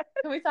podcast?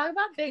 Can we talk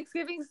about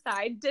Thanksgiving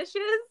side dishes?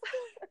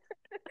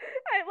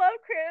 I love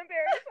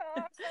cranberry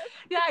sauce.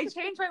 Yeah, I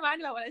changed my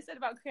mind about what I said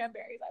about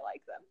cranberries. I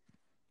like them.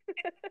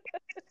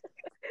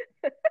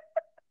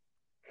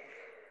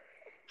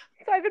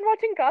 So I've been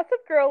watching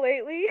Gossip Girl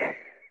lately.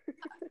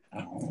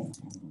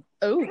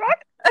 Oh.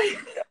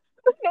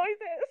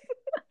 Noises.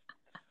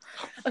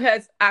 Okay,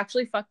 it's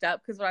actually fucked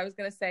up because what I was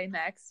going to say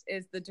next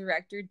is the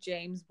director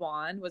James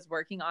Wan was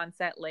working on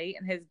set late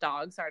and his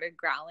dog started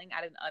growling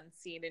at an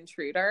unseen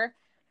intruder.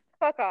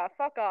 Fuck off.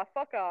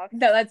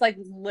 No, that's like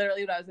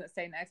literally what I was going to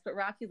say next, but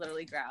Rocky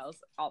literally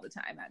growls all the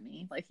time at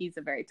me. Like he's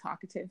a very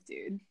talkative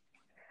dude.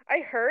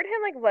 I heard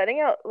him like letting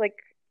out like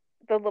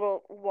the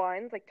little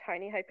whines, like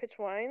tiny high-pitched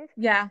whines.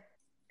 Yeah.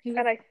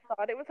 And I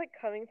thought it was like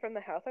coming from the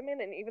house I'm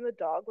in, and even the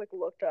dog like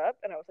looked up,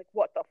 and I was like,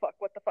 "What the fuck?"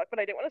 But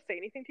I didn't want to say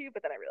anything to you.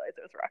 But then I realized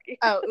it was Rocky.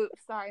 Oh,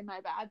 oops, sorry, my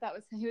bad.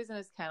 He was in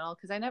his kennel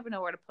because I never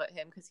know where to put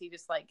him because he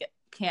just like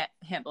can't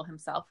handle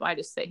himself. I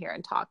just sit here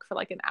and talk for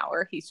like an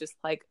hour. He's just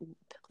like,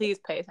 please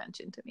pay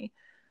attention to me.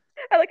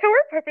 I like how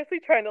we're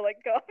purposely trying to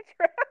like go off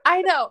track.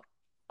 I know.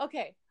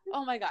 Okay.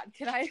 Oh my god.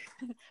 Can I?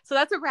 So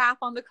that's a wrap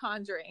on The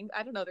Conjuring.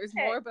 I don't know. There's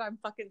more, but I'm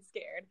fucking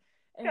scared.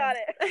 Got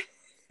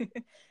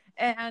it.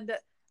 And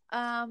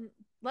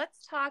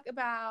let's talk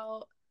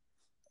about,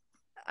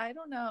 I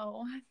don't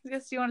know. I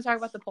guess you want to talk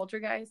about the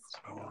poltergeist?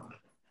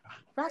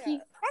 Rocky,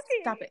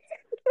 stop it.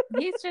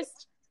 He's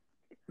just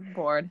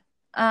bored.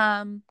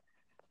 All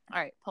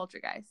right,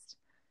 Poltergeist.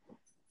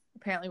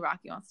 Apparently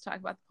Rocky wants to talk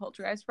about the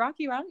Poltergeist.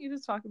 Rocky, why don't you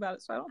just talk about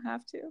it so I don't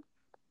have to?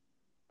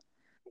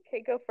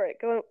 Okay, go for it.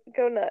 Go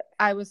nuts.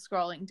 I was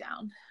scrolling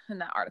down in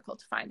that article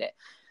to find it.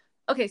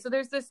 Okay, so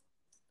there's this.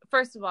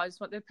 First of all,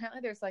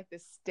 apparently there's like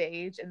this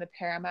stage in the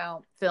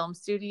Paramount Film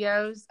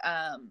Studios.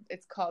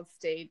 It's called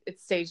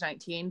Stage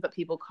 19, but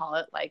people call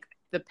it like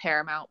the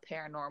Paramount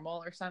Paranormal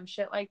or some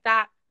shit like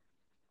that.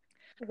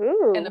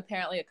 Ooh. And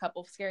apparently a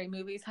couple of scary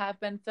movies have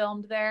been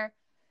filmed there.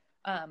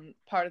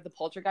 Part of the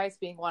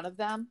Poltergeist being one of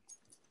them.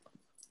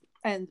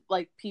 And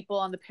like people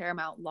on the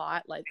Paramount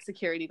lot, like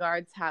security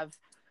guards, have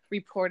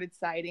reported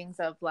sightings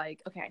of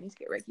like, okay, I need to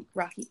get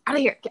Rocky out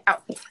of here, get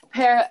out.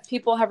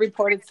 People have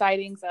reported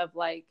sightings of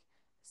like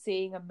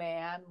seeing a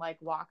man like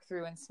walk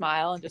through and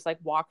smile and just like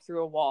walk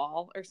through a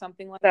wall or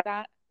something like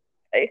that.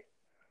 Hey.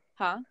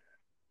 Huh?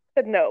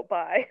 Said no,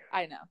 bye.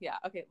 I know, yeah.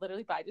 Okay,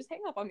 literally bye. Just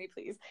hang up on me,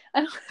 please.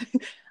 We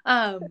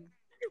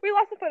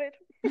lost the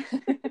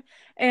footage.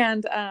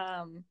 And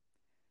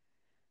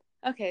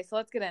okay, so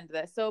let's get into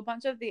this. So a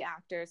bunch of the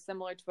actors,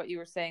 similar to what you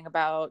were saying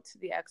about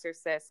The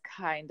Exorcist,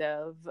 kind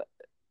of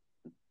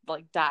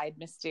like died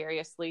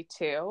mysteriously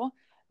too.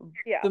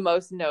 Yeah. The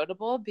most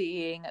notable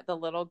being the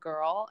little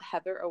girl,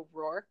 Heather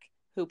O'Rourke,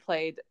 who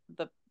played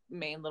the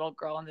main little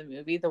girl in the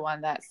movie, the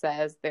one that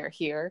says they're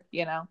here,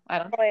 you know.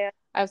 I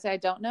would say I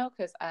don't know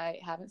because I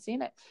haven't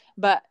seen it.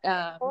 But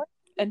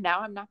and now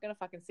I'm not gonna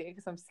fucking see it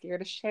because I'm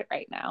scared as shit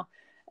right now.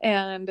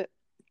 And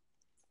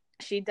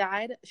she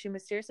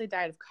mysteriously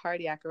died of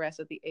cardiac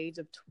arrest at the age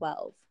of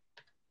 12.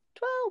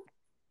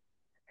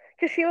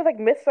 Because she was like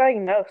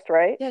misdiagnosed,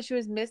 right? Yeah, she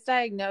was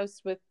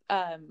misdiagnosed with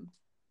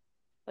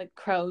like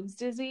Crohn's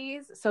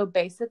disease. So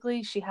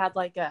basically she had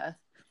like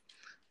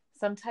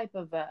some type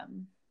of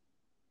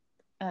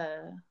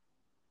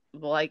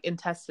like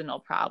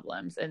intestinal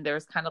problems, and there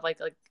was kind of like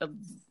a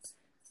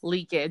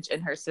leakage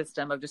in her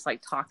system of just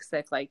like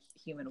toxic like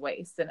human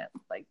waste, and it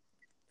like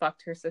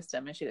fucked her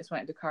system, and she just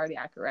went into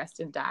cardiac arrest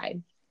and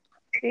died.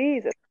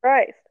 Jesus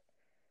Christ.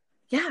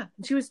 Yeah,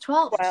 she was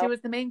 12. Wow. She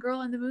was the main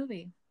girl in the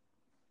movie.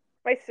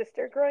 My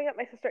sister growing up,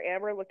 my sister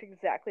Amber looked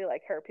exactly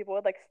like her. People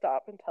would like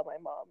stop and tell my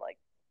mom like,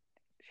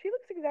 she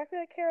looks exactly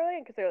like Carol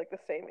Ann because they're like the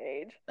same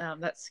age.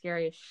 That's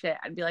scary as shit.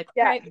 I'd be like,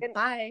 yeah, all right,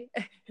 bye.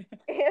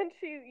 And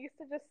she used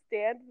to just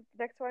stand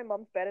next to my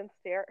mom's bed and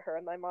stare at her,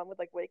 and my mom would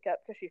like wake up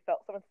because she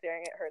felt someone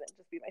staring at her, and it'd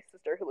just be my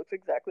sister who looks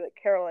exactly like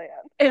Carol Ann.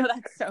 Ew,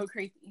 that's so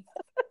creepy.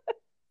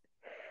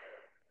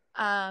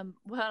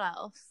 What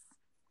else?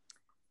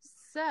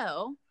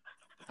 So,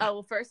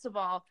 well, first of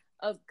all,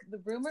 the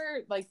rumor,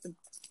 like the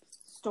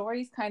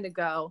stories kind of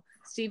go,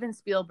 Steven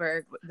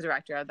Spielberg, the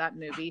director of that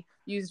movie,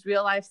 used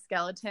real life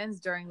skeletons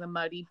during the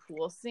muddy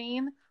pool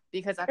scene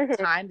because at the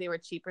time they were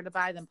cheaper to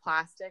buy than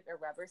plastic or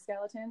rubber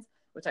skeletons,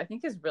 which I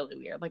think is really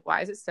weird. Like,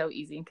 why is it so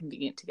easy and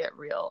convenient to get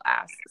real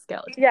ass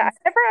skeletons? Yeah, I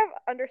never have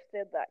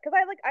understood that because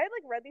I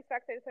read these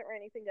facts. I didn't write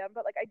anything down,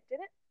 but like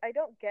I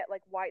don't get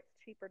like why it's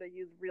cheaper to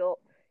use real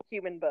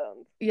human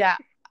bones. Yeah,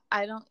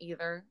 I don't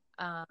either.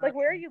 Like,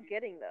 where are you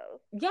getting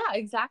those? Yeah,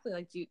 exactly.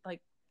 Like, do you,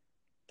 like,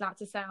 not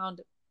to sound,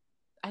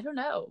 I don't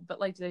know, but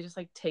like, do they just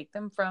like take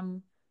them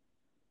from?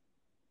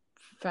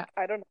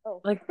 I don't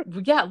know. Like,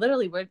 yeah,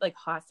 literally, we're like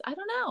I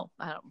don't know.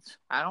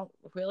 I don't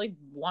really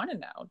want to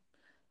know.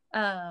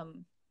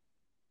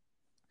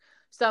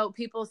 So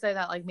people say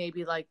that like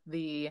maybe like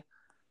the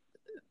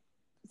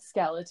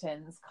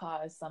skeletons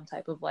cause some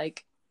type of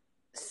like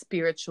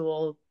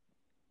spiritual,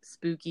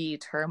 spooky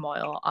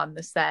turmoil on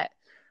the set,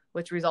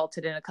 which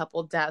resulted in a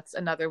couple deaths.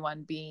 Another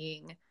one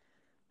being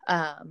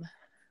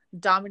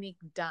Dominique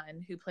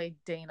Dunne, who played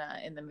Dana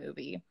in the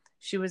movie.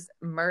 She was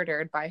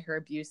murdered by her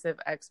abusive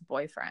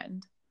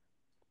ex-boyfriend.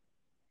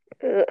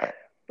 Ugh.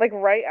 Like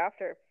right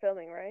after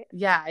filming, right?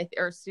 Yeah,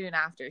 or soon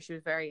after. She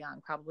was very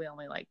young, probably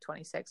only like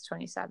 26,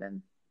 27.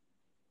 And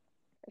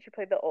she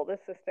played the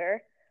oldest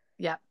sister.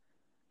 Yep.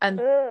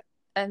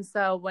 And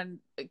so when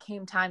it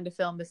came time to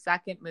film the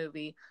second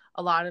movie,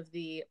 a lot of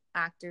the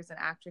actors and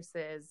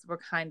actresses were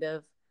kind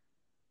of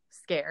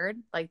scared.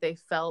 Like they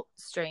felt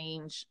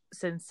strange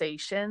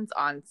sensations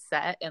on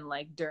set and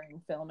like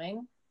during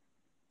filming.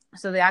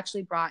 So they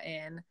actually brought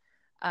in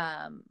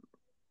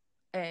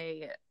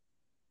a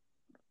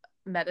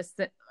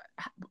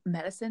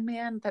medicine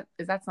man.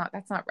 That's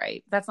not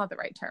right. That's not the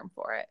right term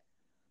for it.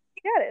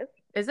 Yeah, it is.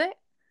 Is it?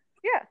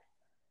 Yeah.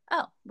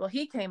 Oh, well,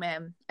 he came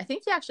in. I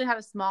think he actually had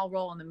a small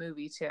role in the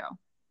movie too.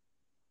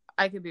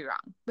 I could be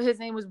wrong, but his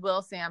name was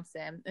Will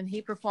Sampson, and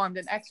he performed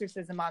an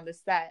exorcism on the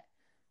set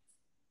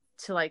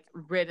to like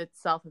rid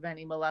itself of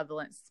any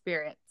malevolent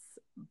spirits.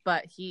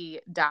 But he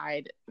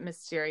died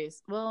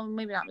well,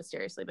 maybe not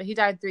mysteriously, but he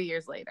died 3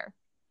 years later.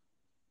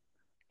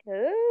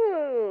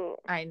 Ooh.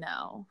 I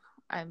know.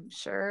 I'm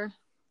sure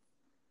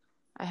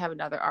I have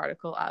another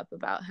article up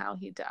about how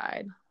he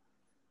died.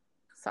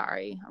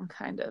 Sorry,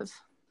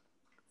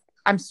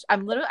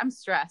 I'm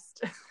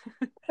stressed.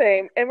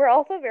 Same. And we're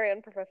also very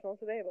unprofessional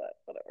today, but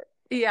whatever.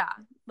 Yeah.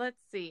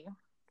 Let's see.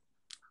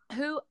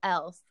 Who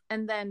else?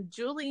 And then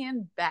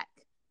Julian Beck,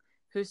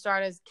 who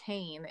starred as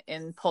Kane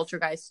in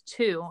Poltergeist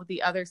 2,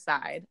 The Other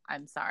Side.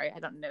 I'm sorry, I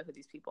don't know who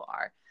these people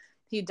are.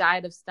 He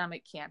died of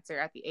stomach cancer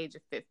at the age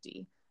of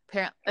 50.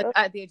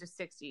 At the age of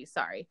 60,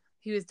 sorry.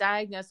 He was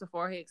diagnosed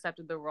before he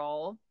accepted the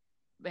role,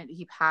 and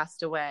he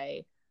passed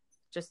away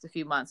just a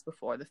few months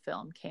before the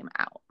film came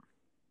out.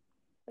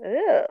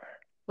 Ugh.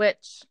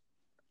 Which,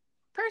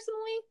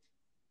 personally,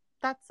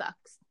 that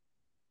sucks.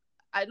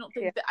 I don't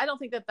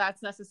think that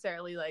that's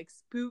necessarily like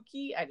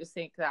spooky. I just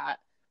think that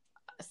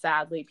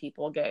sadly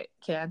people get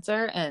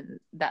cancer and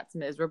that's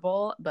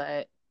miserable.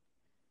 But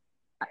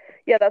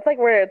yeah, that's like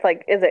where it's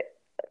like, is it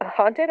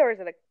haunted or is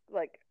it a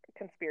like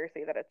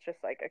conspiracy that it's just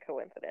like a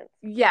coincidence?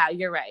 Yeah,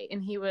 you're right.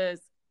 And he was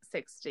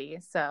 60,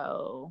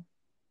 so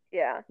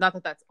yeah, not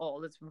that that's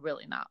old. It's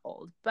really not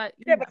old, but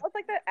yeah, but that's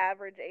like the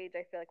average age.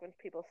 I feel like when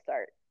people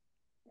start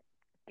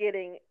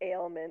getting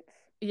ailments.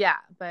 Yeah,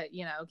 but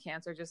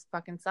cancer just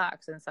fucking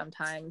sucks, and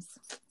sometimes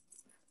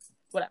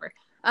whatever.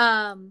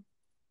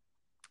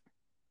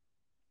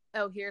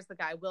 Here's the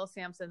guy, Will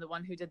Sampson, the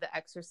one who did the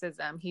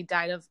exorcism. He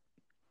died of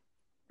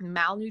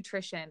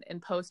malnutrition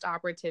and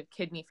post-operative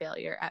kidney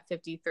failure at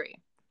 53.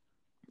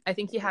 I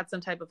think he had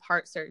some type of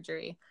heart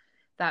surgery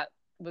that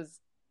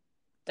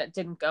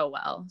didn't go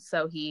well,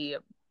 so he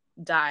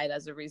died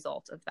as a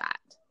result of that.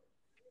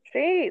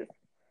 Jeez.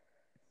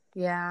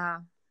 Yeah.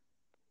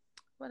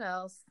 What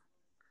else?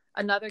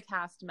 Another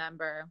cast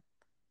member,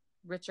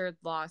 Richard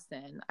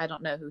Lawson. I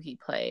don't know who he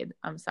played.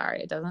 I'm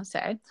sorry, it doesn't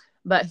say.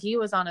 But he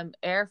was on an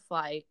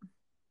airplane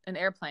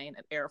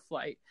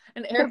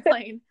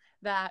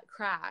that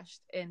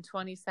crashed, and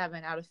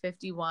 27 out of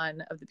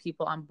 51 of the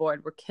people on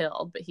board were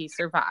killed, but he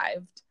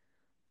survived.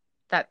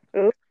 That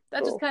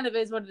just kind of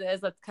is what it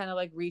is. That's kind of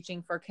like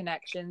reaching for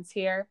connections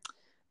here.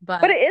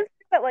 But it is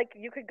that like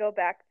you could go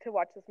back to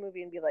watch this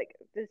movie and be like,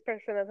 this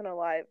person isn't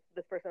alive,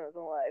 this person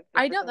isn't alive.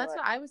 I know, that's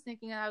what I was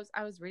thinking. I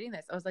was reading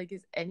this. I was like,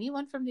 is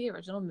anyone from the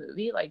original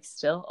movie like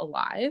still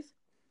alive?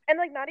 And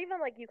like not even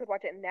like you could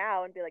watch it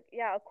now and be like,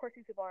 yeah, of course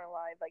these people aren't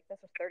alive. Like this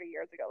was 30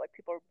 years ago. Like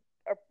people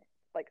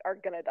are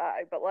gonna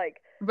die. But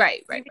like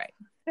right.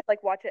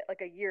 Like watch it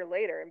like a year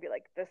later and be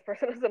like, this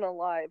person isn't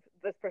alive.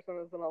 This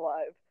person isn't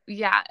alive.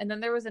 Yeah, and then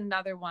there was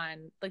another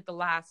one, like the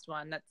last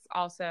one, that's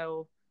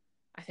also,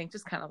 I think,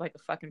 just kind of like a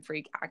fucking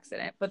freak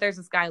accident. But there's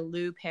this guy,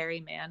 Lou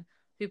Perryman,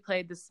 who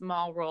played the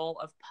small role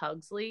of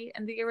Pugsley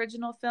in the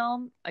original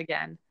film.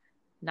 Again,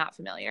 not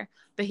familiar.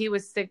 But he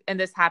was sick, and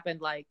this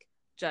happened like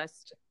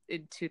just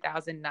in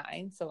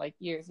 2009. So like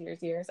years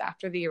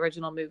after the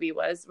original movie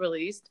was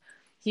released.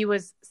 He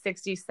was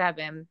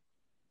 67,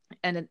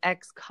 and an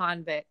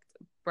ex-convict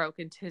broke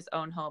into his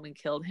own home and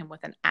killed him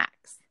with an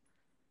axe.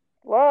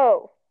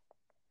 Whoa.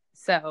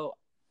 So,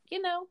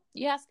 you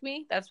ask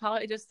me, that's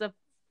probably just a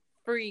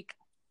freak,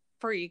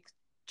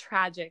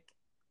 tragic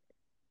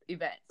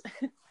event.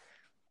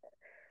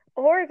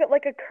 Or is it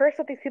like a curse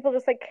that these people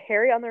just like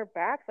carry on their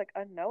backs like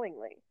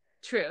unknowingly?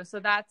 True.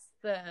 So that's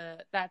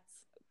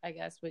I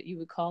guess what you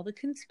would call the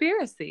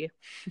conspiracy.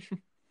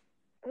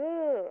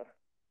 Ugh.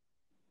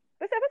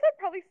 This episode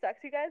probably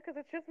sucks, you guys, because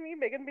it's just me,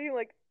 Megan, being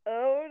like,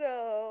 oh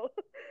no.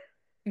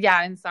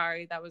 Yeah, and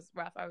sorry, that was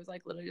rough. I was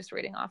like literally just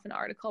reading off an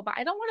article, but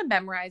I don't want to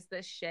memorize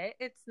this shit.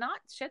 It's not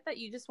shit that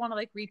you just want to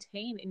like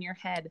retain in your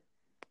head.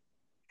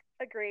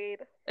 Agreed.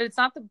 It's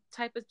not the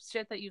type of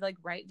shit that you like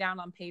write down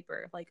on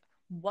paper. Like,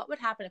 what would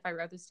happen if I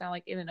wrote this down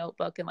like in a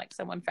notebook and like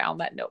someone found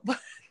that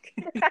notebook?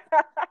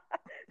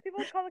 People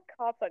would call the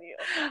cops on you.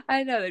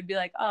 I know, they'd be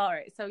like, oh, all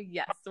right, so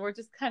yes, so we're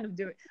just kind of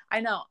doing.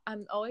 I know,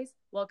 I'm always,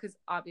 well, because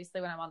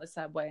obviously when I'm on the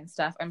subway and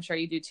stuff, I'm sure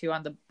you do too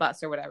on the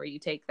bus or whatever you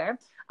take there.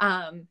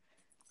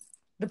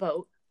 The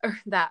boat, or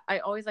that I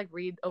always like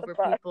read over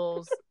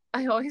people's.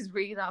 I always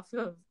read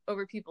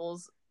over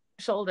people's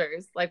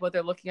shoulders, like what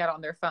they're looking at on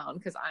their phone,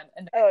 because I'm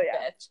a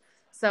bitch.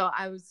 So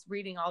I was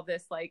reading all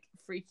this like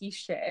freaky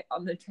shit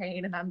on the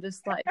train, and I'm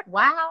just like,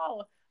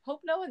 wow,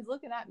 hope no one's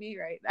looking at me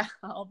right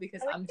now,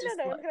 because I'm just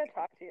no one's gonna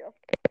talk to you.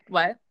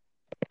 What?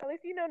 At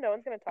least no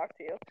one's gonna talk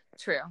to you.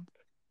 True.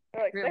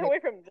 They're like, stay away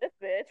from this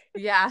bitch.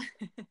 Yeah.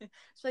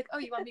 She's like, oh,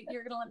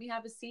 you're gonna let me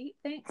have a seat?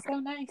 Thanks, so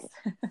nice.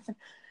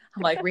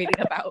 I'm like reading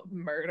about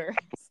murders.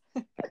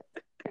 Can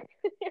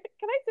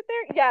I sit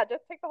there? Yeah,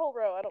 just take the whole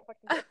row. I don't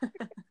fucking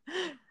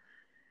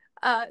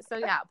care. So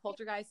yeah,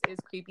 Poltergeist is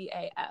creepy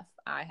AF.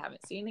 I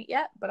haven't seen it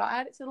yet, but I'll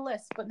add it to the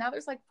list. But now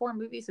there's like 4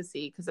 movies to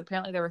see, because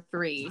apparently there were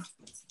 3,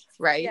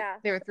 right? Yeah.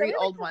 There were 3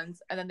 old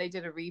ones, and then they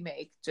did a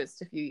remake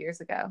just a few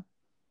years ago.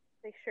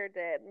 They sure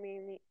did.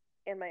 Me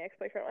and my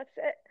ex-boyfriend watched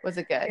it. Was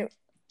it good? It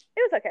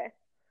was okay.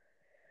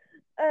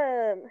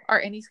 Are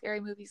any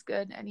scary movies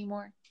good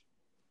anymore?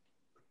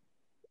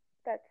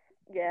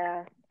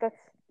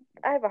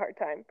 I have a hard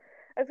time.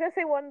 I was gonna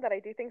say one that I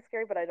do think is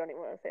scary, but I don't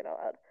even want to say it out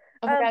loud.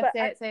 Oh my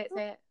God, say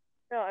it.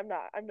 No, I'm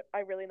not. I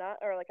really not,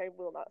 or like I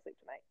will not sleep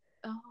tonight.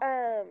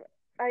 Oh.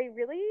 I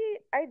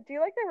do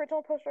like the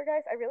original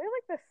Poltergeist. I really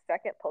like the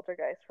second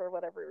Poltergeist for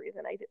whatever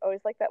reason. I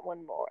always like that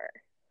one more.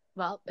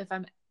 Well, if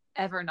I'm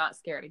ever not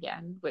scared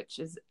again, which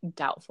is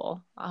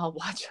doubtful. I'll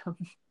watch them.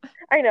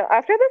 I know.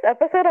 After this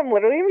episode, I'm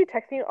literally gonna be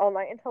texting you all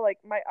night until like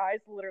my eyes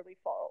literally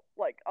fall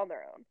like on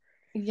their own.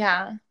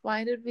 Yeah.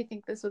 Why did we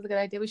think this was a good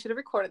idea? We should have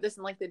recorded this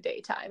in like the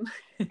daytime.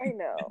 I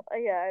know.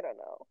 Yeah, I don't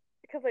know.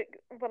 Because like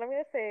what I'm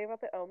gonna say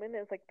about the Omen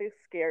is like the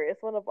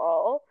scariest one of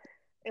all.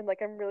 And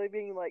like I'm really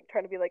being like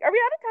trying to be like, are we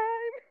out of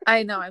time?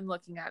 I know, I'm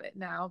looking at it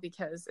now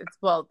because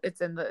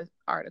it's in the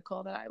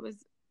article that I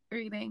was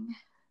reading.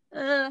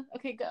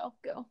 Okay, go.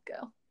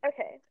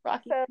 Okay.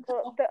 Rocky. So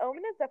the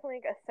Omen is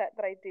definitely like a set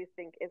that I do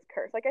think is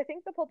cursed. Like I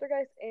think the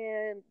Poltergeist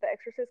and the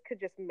Exorcist could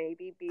just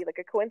maybe be like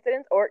a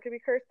coincidence or it could be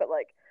cursed, but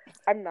like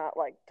I'm not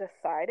like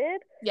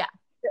decided. Yeah.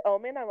 The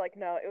Omen, I'm like,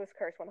 no, it was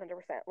cursed 100%.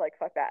 Like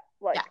fuck that.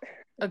 Like yeah.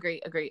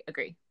 Agree.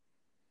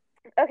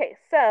 Okay,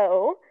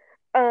 so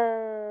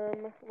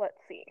let's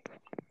see.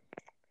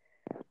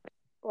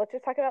 Let's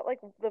just talk about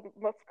like the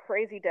most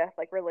crazy death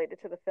like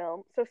related to the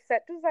film. So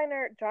set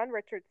designer John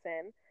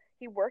Richardson,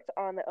 he worked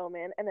on The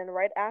Omen, and then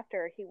right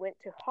after he went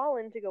to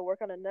Holland to go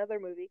work on another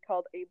movie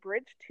called A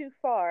Bridge Too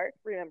Far.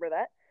 Remember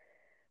that?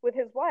 With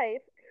his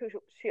wife, who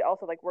she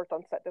also like worked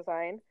on set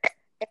design,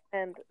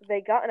 and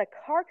they got in a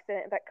car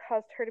accident that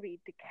caused her to be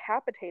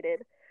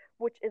decapitated,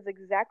 which is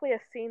exactly a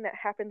scene that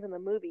happens in the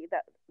movie.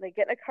 That they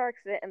get in a car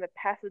accident and the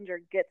passenger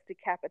gets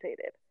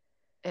decapitated.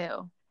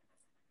 Ew.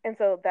 And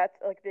so that's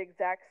like the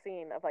exact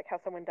scene of like how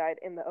someone died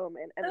in The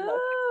Omen.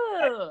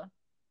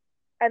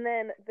 And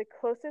then the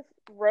closest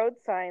road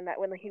sign that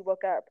when he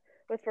woke up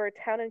was for a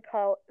town in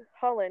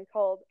Holland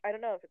called, I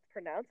don't know if it's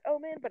pronounced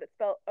Omen, but it's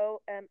spelled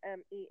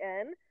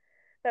Ommen.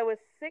 That was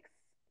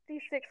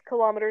 66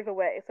 kilometers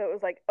away. So it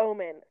was like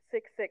Omen,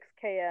 66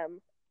 km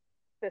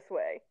this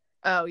way.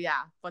 Oh,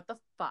 yeah. What the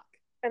fuck?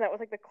 And that was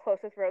like the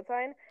closest road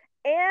sign.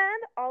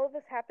 And all of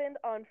this happened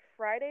on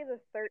Friday the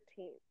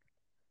 13th.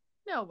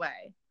 No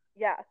way.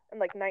 Yeah, in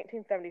like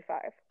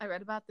 1975. I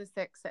read about the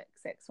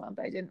 666 one,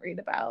 but I didn't read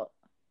about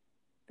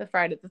the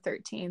Friday the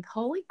 13th.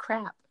 Holy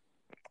crap.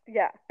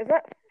 Yeah, isn't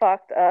that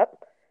fucked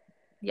up?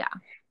 Yeah.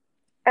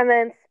 And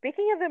then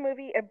speaking of the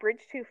movie A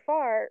Bridge Too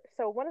Far,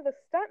 so one of the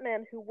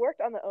stuntmen who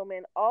worked on The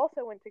Omen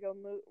also went to go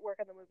work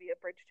on the movie A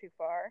Bridge Too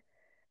Far.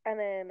 And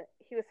then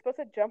he was supposed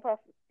to jump off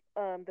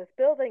this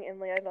building and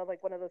land on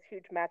like one of those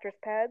huge mattress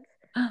pads.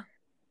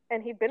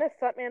 And he'd been a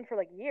stuntman for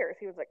like years.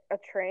 He was like a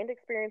trained,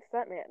 experienced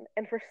stuntman.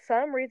 And for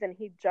some reason,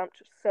 he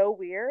jumped so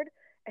weird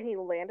and he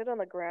landed on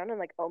the ground and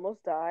like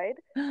almost died.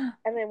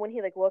 And then when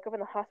he like woke up in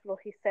the hospital,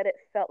 he said it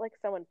felt like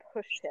someone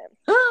pushed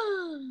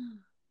him.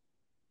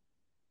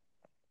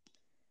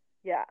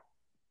 Yeah.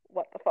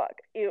 What the fuck?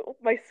 Ew.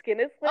 My skin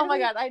is literally... Oh my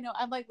god, I know.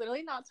 I'm like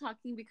literally not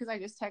talking because I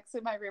just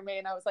texted my roommate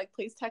and I was like,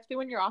 please text me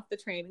when you're off the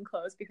train and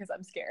close because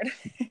I'm scared.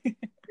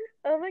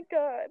 Oh my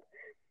god.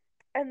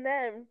 And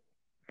then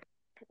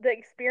the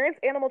experienced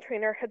animal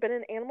trainer had been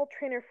an animal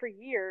trainer for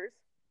years.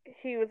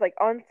 He was like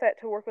on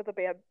set to work with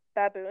the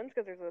baboons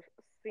because there's a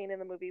scene in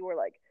the movie where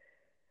like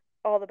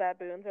all the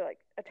baboons are like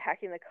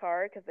attacking the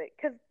car because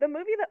the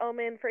movie The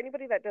Omen, for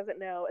anybody that doesn't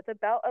know, it's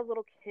about a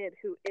little kid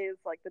who is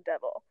like the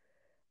devil.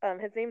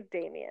 His name's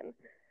Damien,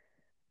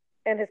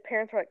 and his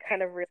parents were like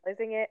kind of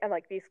realizing it, and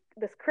like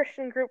this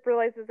Christian group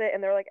realizes it,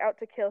 and they're like out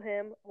to kill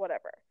him,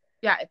 whatever.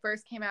 Yeah, it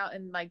first came out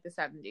in like the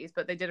 70s,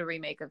 but they did a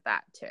remake of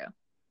that too.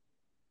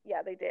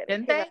 Yeah, they did.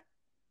 Didn't they?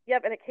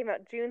 Yep, and it came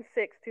out June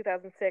 6,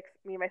 2006.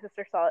 Me and my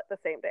sister saw it the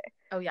same day.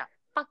 Oh yeah,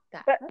 fuck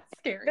that. But that's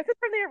scary. This is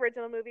from the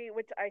original movie,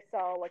 which I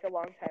saw like a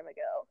long time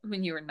ago.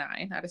 When you were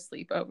 9, at a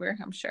sleepover,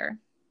 I'm sure.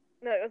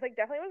 No, it was like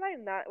definitely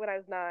when I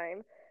was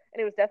 9. And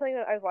it was definitely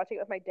when I was watching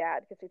it with my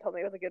dad because he told me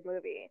it was a good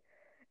movie.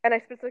 And I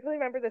specifically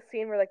remember the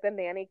scene where like the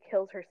nanny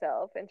kills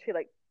herself and she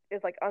like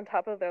is like on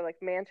top of their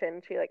like mansion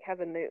and she like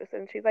has a noose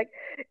and she's like,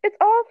 "It's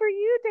all for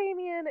you,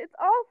 Damien. It's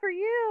all for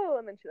you."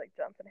 And then she like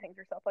jumps and hangs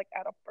herself like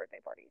at a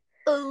birthday party.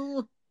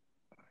 Oh.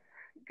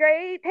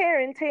 Great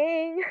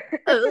parenting.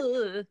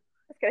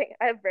 Just kidding.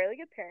 I have really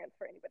good parents.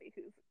 For anybody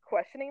who's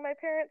questioning my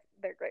parents,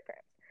 they're great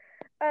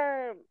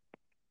parents.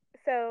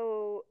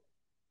 So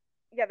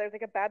yeah, there's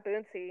like a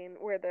baboon scene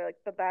where the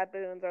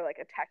baboons are like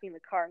attacking the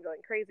car and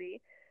going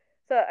crazy.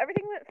 So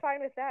everything went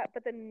fine with that.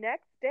 But the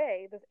next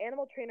day, this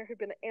animal trainer who'd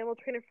been an animal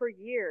trainer for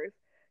years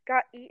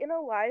got eaten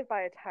alive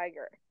by a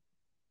tiger.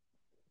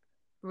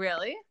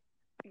 Really?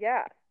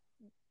 Yeah.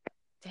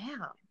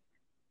 Damn.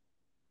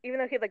 Even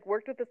though he'd like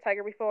worked with this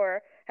tiger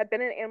before, had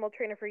been an animal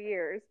trainer for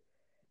years,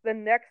 the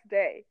next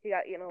day he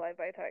got eaten alive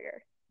by a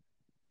tiger.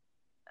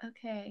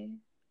 Okay.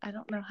 I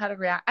don't know how to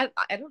react.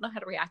 I don't know how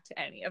to react to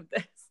any of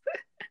this.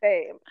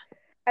 Same.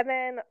 And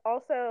then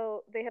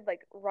also they had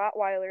like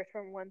Rottweilers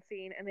from one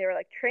scene, and they were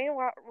like trained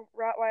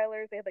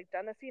Rottweilers. They had like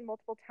done the scene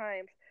multiple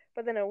times,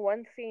 but then in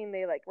one scene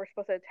they like were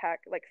supposed to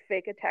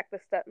fake attack the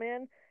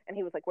stuntman, and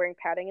he was like wearing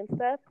padding and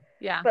stuff.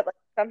 Yeah. But like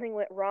something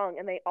went wrong,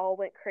 and they all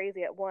went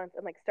crazy at once,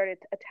 and like started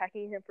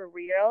attacking him for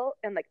real,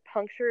 and like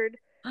punctured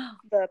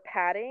the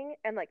padding,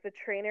 and like the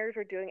trainers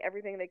were doing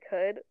everything they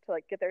could to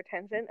like get their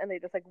attention, and they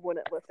just like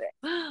wouldn't listen.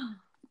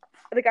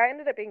 The guy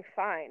ended up being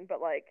fine, but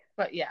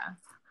yeah.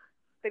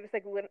 They just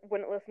like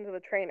wouldn't listen to the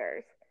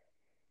trainers.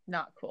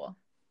 Not cool.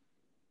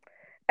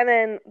 And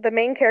then the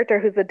main character,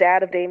 who's the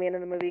dad of Damien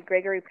in the movie,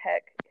 Gregory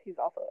Peck, he's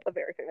also a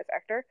very famous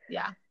actor.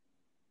 Yeah.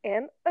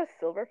 And a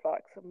silver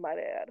fox, might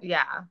add.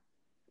 Yeah.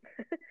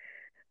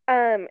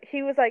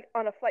 He was like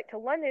on a flight to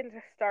London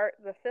to start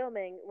the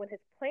filming when his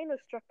plane was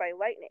struck by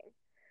lightning.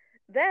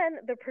 Then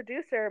the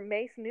producer,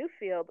 Mace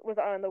Newfield, was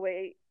on the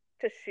way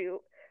to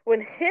shoot when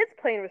his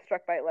plane was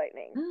struck by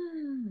lightning.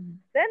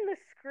 Then the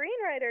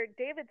screenwriter,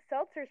 David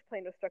Seltzer's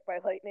plane was struck by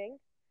lightning.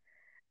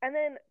 And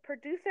then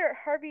producer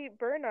Harvey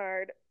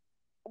Bernard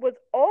was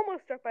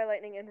almost struck by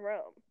lightning in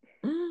Rome.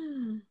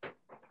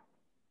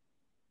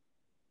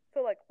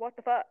 So, like, what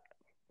the fuck?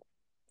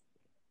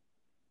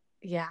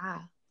 Yeah.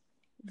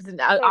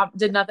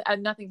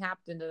 Nothing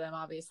happened to them,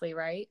 obviously,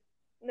 right?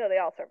 No, they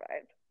all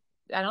survived.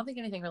 I don't think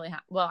anything really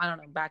happened. Well, I don't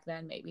know, back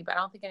then maybe, but I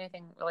don't think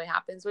anything really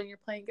happens when your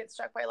plane gets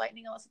struck by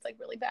lightning unless it's like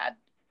really bad.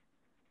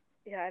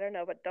 Yeah, I don't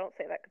know, but don't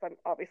say that because I'm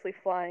obviously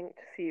flying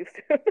to see you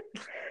soon.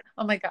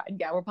 Oh my god,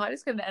 yeah, we're probably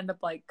just gonna end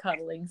up like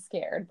cuddling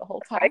scared the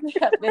whole time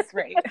at this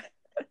rate. So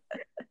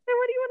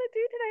what do you want to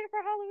do tonight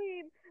for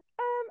Halloween?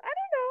 I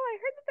don't know. I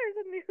heard that there's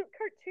a new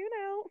cartoon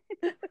out.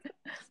 You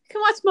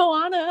can watch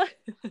Moana.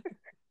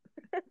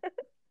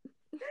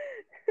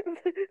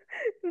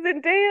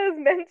 Zendaya's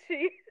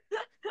Menchie.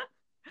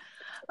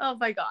 Oh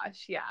my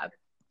gosh, yeah.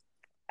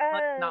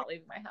 Not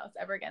leaving my house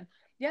ever again.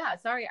 Yeah,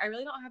 sorry, I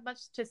really don't have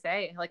much to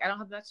say. Like, I don't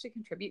have much to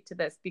contribute to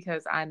this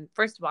because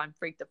first of all, I'm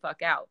freaked the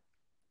fuck out.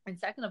 And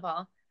second of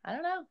all, I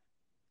don't know.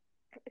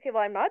 Okay,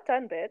 well, I'm not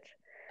done, bitch.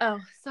 Oh,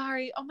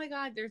 sorry. Oh my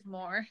god, there's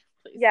more.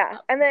 Please yeah,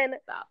 stop. And then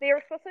Stop. they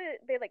were supposed to,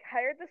 they like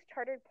hired this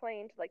chartered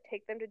plane to like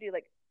take them to do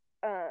like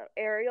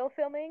aerial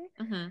filming.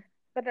 Mm-hmm.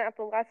 But then at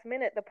the last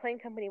minute, the plane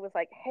company was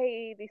like,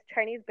 hey, these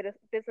Chinese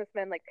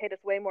businessmen like paid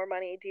us way more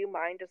money. Do you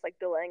mind just like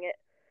delaying it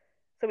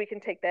so we can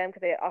take them?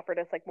 Because they offered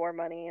us like more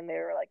money, and they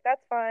were like,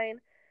 that's fine.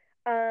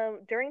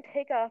 During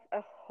takeoff,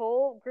 a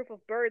whole group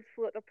of birds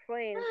flew at the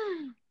plane,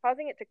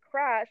 causing it to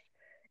crash,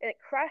 and it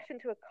crashed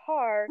into a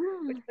car,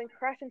 which then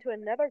crashed into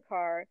another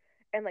car,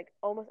 and like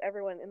almost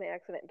everyone in the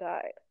accident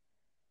died.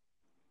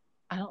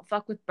 I don't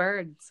fuck with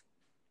birds.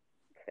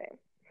 Same.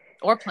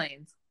 Or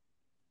planes.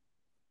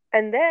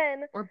 And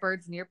then... Or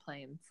birds near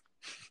planes.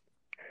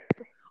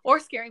 Or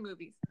scary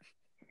movies.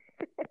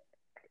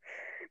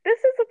 This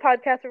is a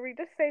podcast where we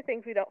just say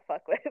things we don't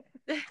fuck with.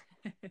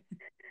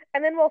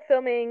 And then while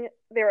filming,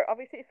 they were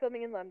obviously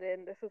filming in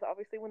London. This was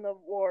obviously when the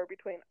war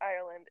between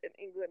Ireland and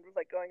England was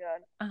like going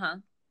on. Uh-huh.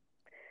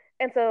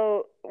 And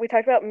so we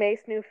talked about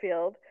Mace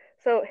Newfield.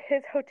 So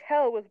his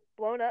hotel was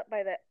blown up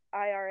by the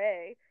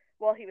IRA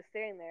while he was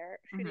staying there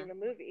shooting the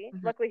movie.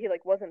 Luckily he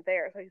like wasn't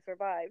there, so he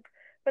survived.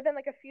 But then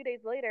like a few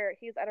days later,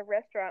 he's at a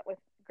restaurant with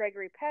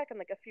Gregory Peck and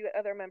like a few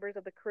other members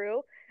of the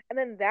crew, and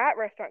then that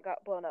restaurant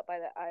got blown up by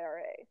the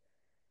IRA.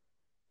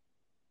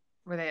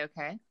 Were they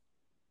okay?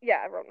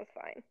 Yeah, everyone was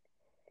fine.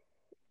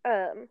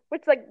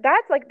 Which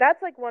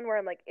that's one where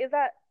I'm like, is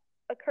that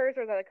a curse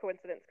or is that a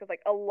coincidence? Because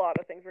like a lot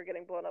of things were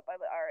getting blown up by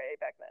the IRA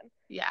back then.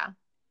 Yeah.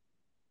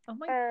 Oh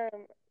my.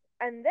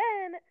 And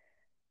then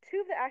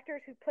two of the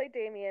actors who played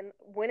Damien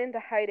went into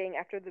hiding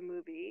after the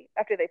movie,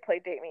 after they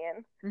played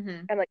Damien,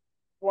 and like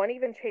one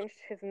even changed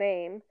his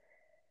name.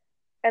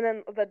 And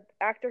then the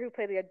actor who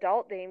played the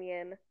adult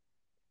Damien,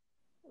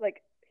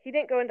 like he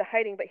didn't go into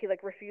hiding, but he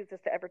like refuses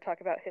to ever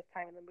talk about his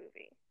time in the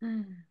movie.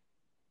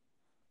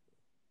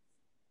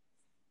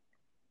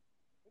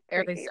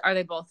 Are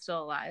they both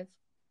still alive?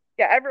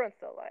 Yeah, everyone's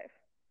still alive.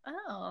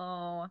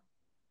 Oh.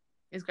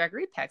 Is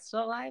Gregory Peck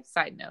still alive?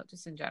 Side note,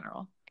 just in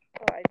general.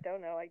 Oh, I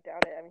don't know. I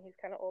doubt it. I mean, he's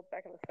kind of old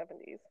back in the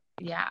 70s.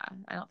 Yeah,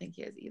 I don't think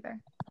he is either.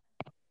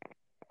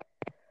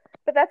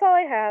 But that's all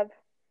I have.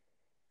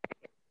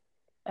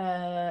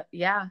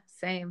 Yeah,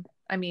 same.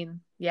 I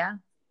mean, yeah.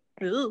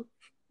 Ooh.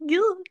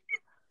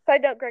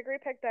 Side note, Gregory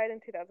Peck died in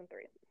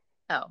 2003.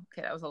 Oh,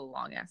 okay. That was a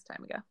long-ass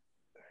time ago.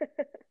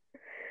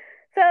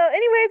 So,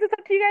 anyways, it's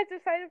up to you guys to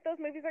decide if those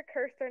movies are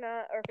cursed or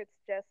not, or if it's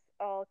just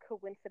all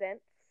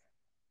coincidence.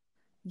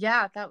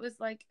 Yeah, that was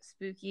like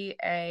spooky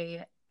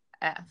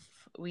AF.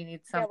 We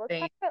need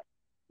something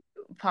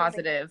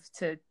positive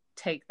to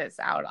take this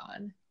out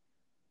on.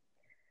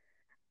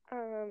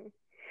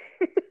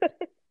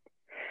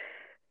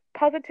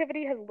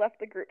 Positivity has left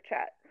the group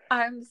chat.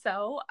 I'm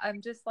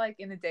just like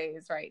in a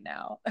daze right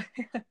now.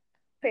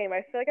 Same.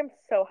 I feel like I'm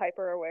so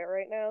hyper aware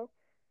right now.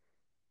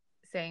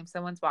 Same.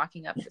 Someone's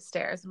walking up the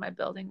stairs in my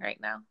building right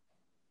now.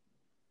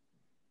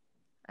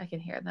 I can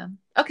hear them.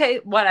 Okay,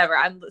 whatever.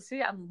 I'm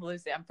Lucy. I'm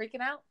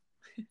freaking out.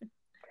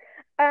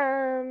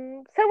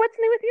 So what's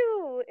new with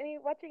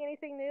you? Watching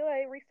anything new?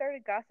 I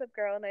restarted Gossip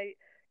Girl, and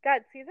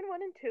season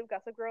 1 and 2 of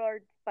Gossip Girl are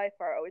by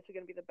far always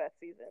going to be the best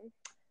seasons.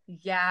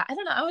 Yeah, I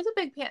don't know. I was a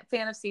big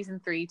fan of season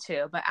 3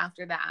 too, but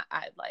after that,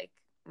 I'd like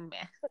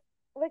meh.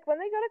 Like when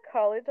they go to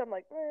college, I'm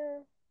like, eh.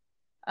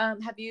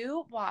 Have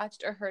you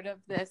watched or heard of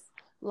this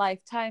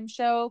Lifetime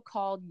show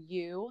called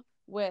You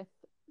with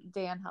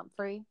Dan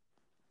Humphrey?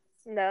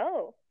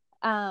 No.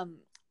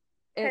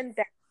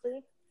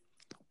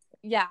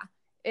 Yeah,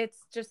 it's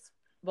just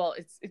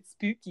it's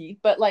spooky,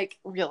 but like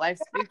real life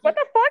spooky. What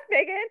the fuck,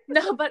 Megan? No,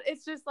 No, but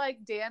it's just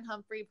like Dan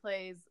Humphrey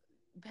plays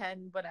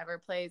Penn, whatever,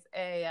 plays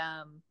a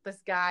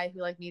this guy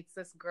who like meets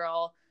this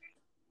girl.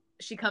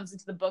 She comes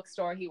into the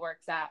bookstore he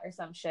works at or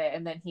some shit,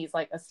 and then he's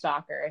like a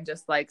stalker and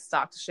just like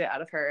stalks shit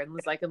out of her and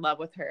was like in love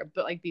with her,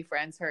 but like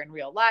befriends her in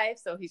real life.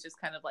 So he's just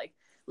kind of like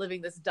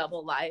living this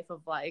double life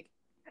of like,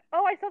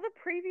 oh, I saw the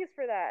previews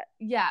for that.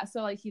 yeah.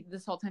 So like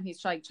this whole time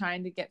he's like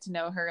trying to get to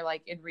know her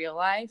like in real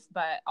life,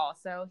 but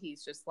also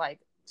he's just like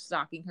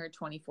stalking her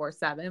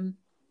 24/7,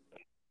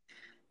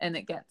 and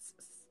it gets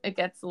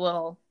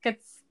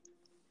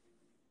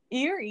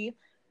eerie.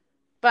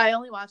 But I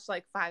only watched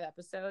like 5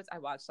 episodes. I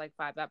watched like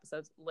 5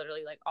 episodes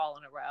literally like all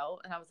in a row.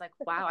 And I was like,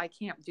 wow, I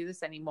can't do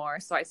this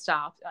anymore. So I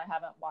stopped. I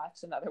haven't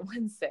watched another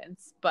one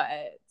since.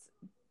 But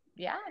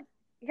yeah.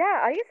 Yeah,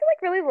 I used to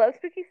like really love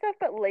spooky stuff,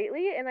 but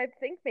lately, and I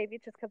think maybe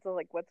it's just because of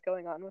like what's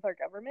going on with our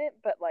government,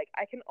 but like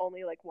I can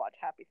only like watch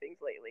happy things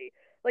lately.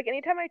 Like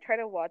anytime I try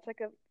to watch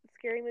like a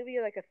scary movie,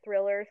 like a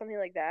thriller or something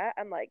like that,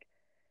 I'm like,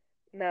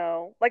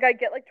 no. Like I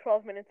get like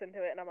 12 minutes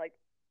into it and I'm like,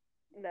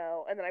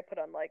 no. And then I put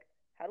on like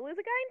How to Lose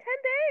a Guy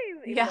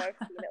in 10 Days, even though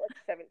I've seen it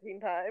like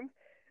 17 times.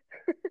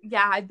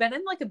 Yeah, I've been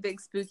in like a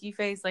big spooky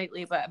phase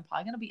lately, but I'm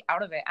probably gonna be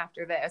out of it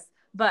after this.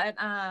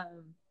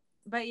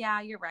 But yeah,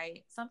 you're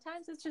right.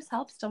 Sometimes it just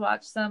helps to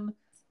watch some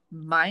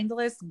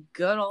mindless,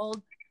 good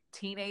old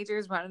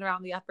teenagers running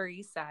around the Upper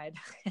East Side.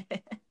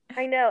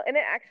 I know, and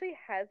it actually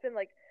has been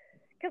like,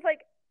 because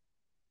like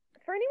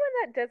for anyone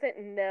that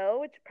doesn't know,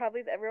 which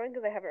probably is everyone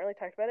because I haven't really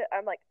talked about it,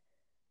 I'm like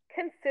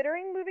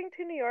considering moving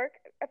to New York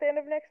at the end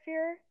of next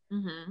year,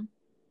 Mm-hmm.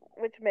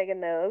 which Megan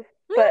knows,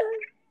 but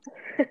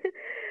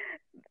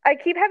I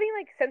keep having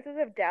like senses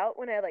of doubt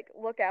when I like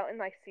look out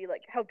and I see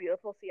like how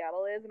beautiful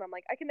Seattle is, and I'm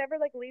like, I can never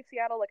like leave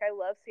Seattle. Like I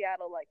love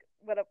Seattle. Like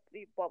what a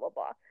blah blah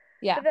blah.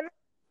 Yeah. But then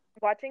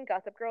watching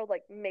Gossip Girl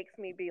like makes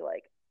me be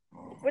like,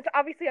 which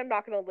obviously I'm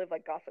not gonna live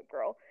like Gossip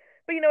Girl,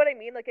 but you know what I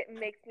mean. Like it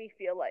makes me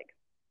feel like.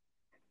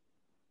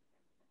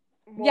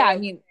 Yeah, I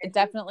mean, it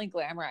definitely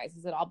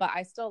glamorizes it all, but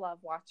I still love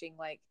watching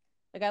like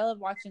I love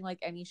watching like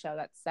any show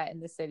that's set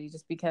in the city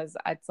just because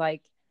it's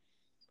like,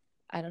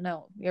 I don't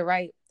know, you're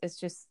right. It's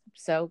just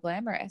so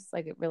glamorous.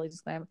 Like it really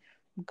just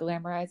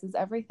glamorizes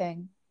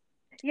everything.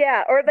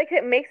 Yeah, or like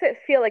it makes it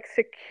feel like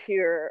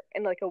secure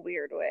in like a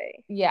weird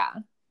way. Yeah.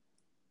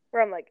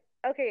 Where I'm like,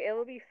 okay, it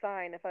will be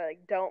fine if I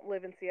like don't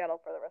live in Seattle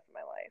for the rest of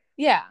my life.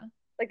 Yeah.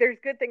 Like there's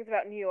good things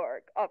about New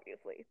York,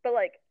 obviously, but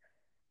like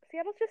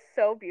Seattle's just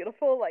so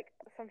beautiful. Like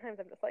sometimes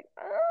I'm just like,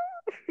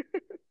 oh.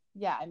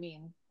 Yeah, I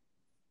mean,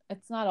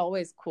 it's not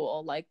always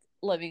cool like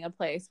living a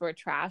place where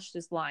trash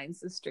just lines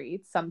the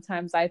streets.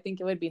 Sometimes I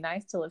think it would be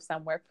nice to live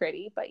somewhere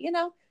pretty, but you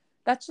know,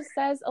 that just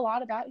says a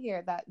lot about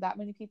here that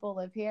many people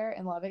live here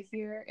and love it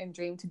here and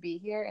dream to be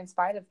here in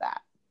spite of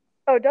that.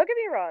 Oh, don't get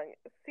me wrong.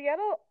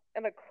 Seattle,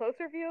 in a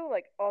closer view,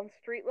 like on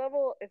street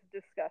level, is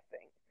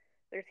disgusting.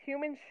 There's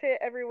human shit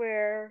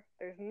everywhere.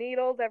 There's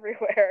needles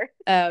everywhere.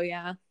 Oh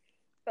yeah.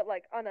 But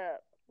like on a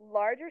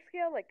larger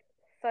scale, like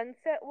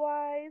sunset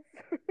wise.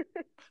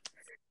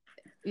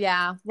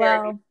 Yeah.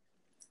 Well,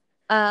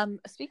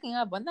 speaking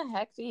of, when the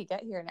heck do you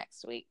get here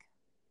next week?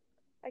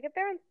 I get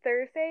there on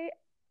Thursday.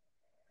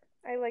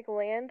 I like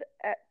land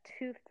at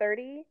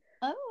 2:30.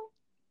 Oh.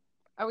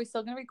 Are we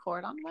still going to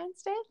record on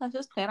Wednesday? Let's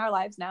just plan our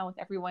lives now with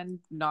everyone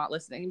not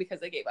listening because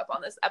they gave up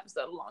on this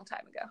episode a long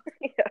time ago.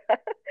 Yeah.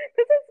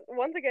 This is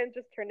once again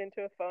just turned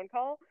into a phone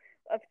call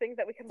of things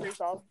that we can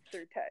resolve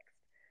through text.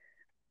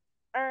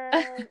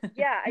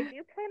 Yeah, I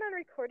do plan on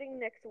recording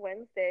next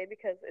Wednesday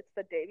because it's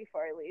the day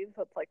before I leave,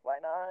 so it's like, why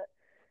not?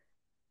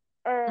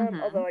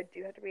 Although I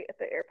do have to be at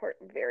the airport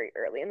very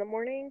early in the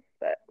morning,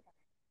 but.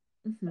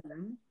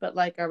 But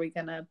like, are we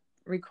gonna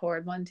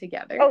record one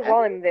together? Oh,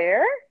 while I'm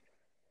there?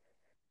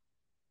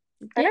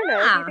 Yeah. I don't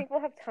know. Do you think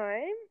we'll have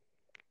time?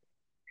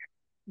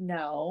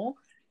 No.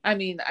 I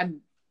mean,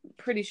 I'm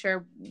pretty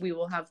sure we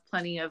will have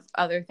plenty of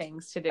other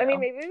things to do. I mean,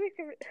 maybe we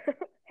could.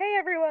 Hey,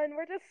 everyone,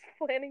 we're just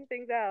planning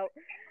things out.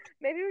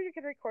 Maybe we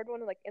could record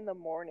one like in the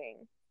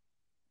morning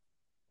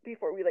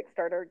before we like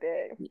start our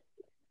day.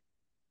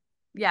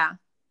 Yeah,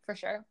 for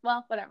sure.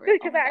 Well, whatever.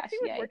 Because that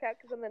actually would work out.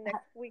 Because then the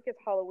next week is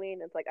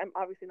Halloween. It's like I'm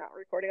obviously not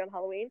recording on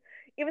Halloween,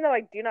 even though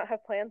I do not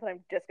have plans and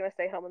I'm just gonna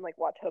stay home and like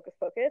watch Hocus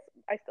Pocus.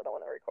 I still don't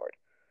want to record.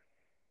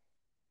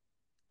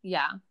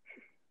 Yeah.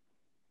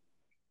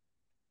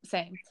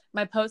 Same.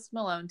 My Post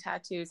Malone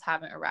tattoos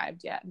haven't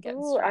arrived yet. I'm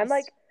getting stressed.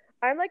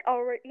 I'm like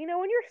already, you know,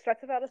 when you're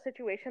stressed about a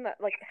situation that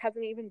like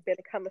hasn't even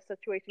become a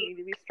situation you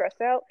need to be stressed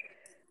out.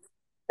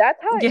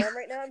 That's how I am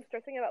right now. I'm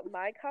stressing about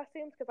my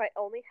costumes because I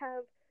only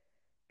have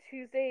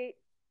Tuesday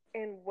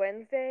and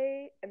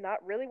Wednesday, and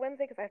not really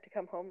Wednesday because I have to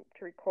come home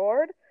to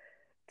record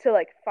to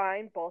like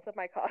find both of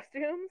my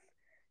costumes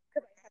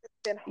because I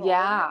haven't been home.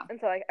 Yeah. And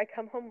so I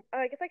come home.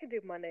 I guess I could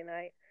do Monday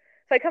night.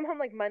 So I come home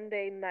like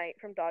Monday night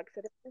from dog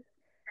sitting, and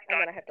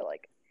then I have to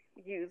like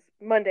use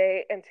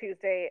Monday and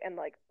Tuesday and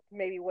like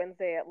maybe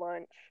Wednesday at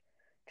lunch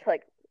to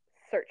like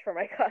search for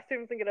my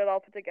costumes and get it all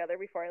put together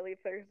before I leave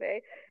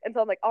Thursday. And so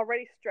I'm like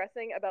already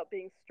stressing about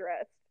being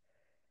stressed.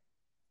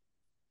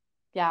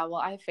 Yeah, well,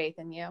 I have faith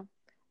in you.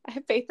 I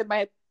have faith in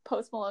my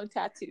Post Malone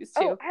tattoos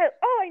Oh, too.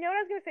 I know what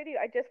I was gonna say to you.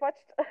 I just watched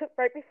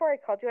right before I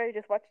called you. I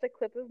just watched a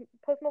clip of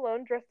Post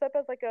Malone dressed up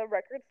as like a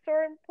record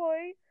store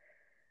employee,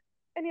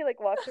 and he like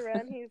walks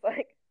around. He's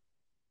like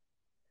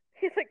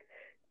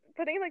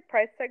putting like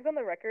price tags on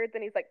the records,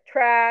 and he's like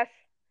trash,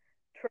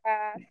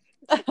 trash.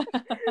 And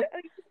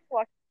he just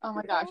walks Oh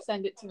my gosh,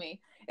 send it to me.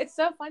 It's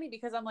so funny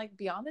because I'm like,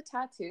 beyond the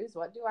tattoos,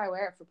 what do I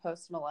wear for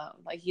Post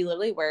Malone? Like, he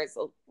literally wears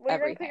Well, you're gonna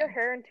put everything. your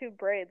hair in 2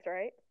 braids,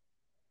 right?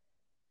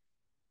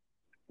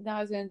 Now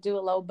I was gonna do a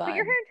low Put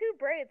your bun. hair in 2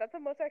 braids. That's the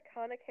most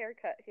iconic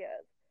haircut he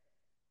has.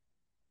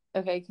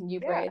 Okay, can you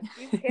Yeah, braid?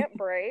 you can't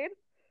braid.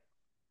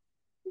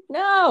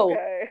 No,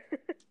 Okay.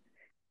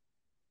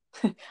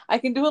 I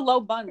can do a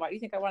low bun. Why do you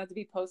think I wanted to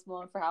be Post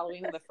Malone for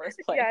Halloween in the first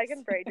place? Yeah, I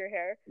can braid your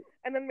hair,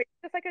 and then make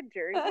just like a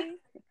jersey.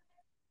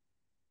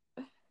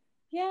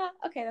 Yeah,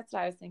 okay, that's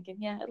what I was thinking.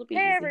 Yeah, it'll be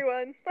Hey easy.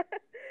 everyone,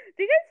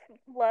 do you guys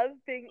love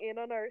being in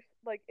on our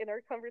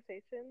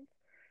conversations?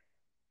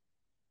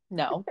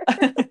 No.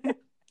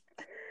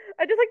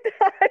 I just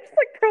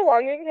like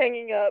prolonging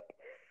hanging up.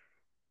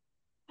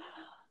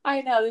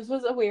 I know, this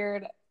was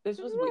weird. This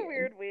is a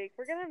weird week.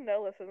 We're gonna have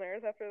no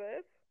listeners after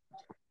this.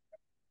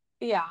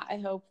 Yeah, I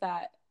hope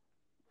that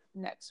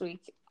next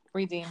week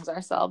redeems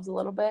ourselves a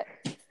little bit.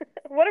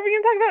 What are we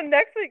gonna talk about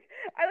next week?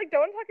 I don't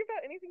want to talk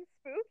about anything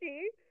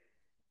spooky.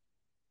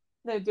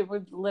 No, dude,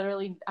 we're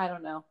literally, I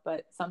don't know,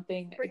 but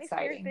something Britney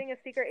exciting. Spears being a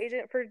secret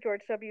agent for George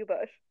W.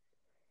 Bush.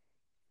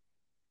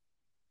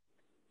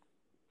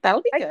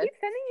 That'll be I good. keep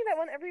sending you that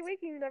one every week,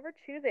 and you never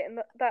choose it.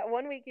 And that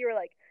one week, you were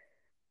like,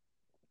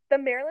 "The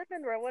Marilyn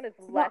Monroe one is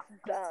less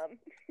dumb."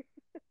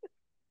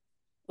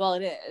 Well,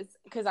 it is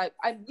because I,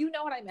 you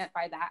know what I meant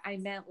by that. I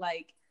meant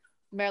like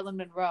Marilyn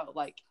Monroe,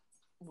 like,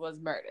 was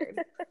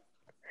murdered.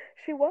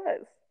 She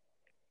was.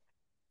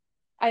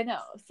 I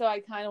know. So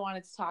I kind of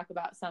wanted to talk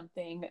about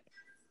something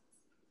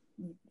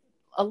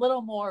a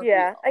little more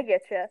real. I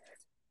get you.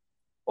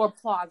 Or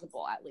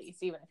plausible, at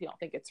least, even if you don't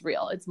think it's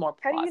real. It's more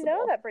plausible. How do you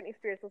know that Britney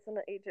Spears was an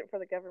agent for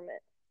the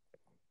government?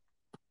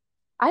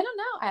 I don't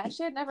know. I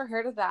actually had never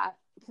heard of that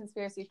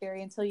conspiracy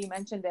theory until you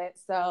mentioned it.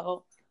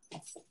 So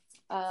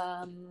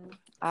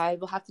I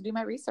will have to do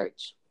my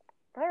research.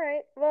 All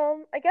right.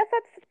 Well, I guess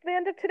that's the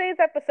end of today's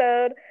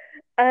episode.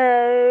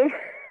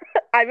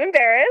 I'm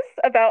embarrassed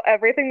about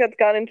everything that's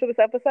gone into this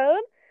episode.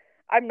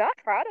 I'm not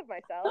proud of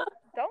myself.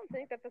 Don't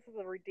think that this is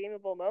a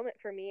redeemable moment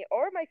for me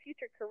or my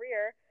future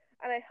career.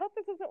 And I hope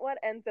this isn't what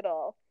ends it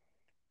all.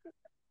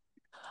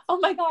 Oh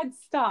my God,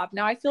 stop.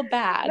 Now I feel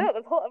bad. No,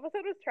 this whole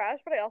episode was trash,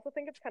 but I also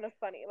think it's kind of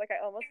funny.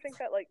 I almost think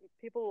that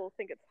people will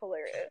think it's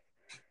hilarious.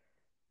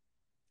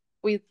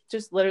 We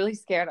just literally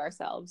scared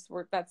ourselves.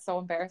 That's so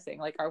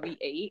embarrassing. Are we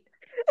 8?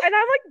 And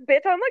I'm like,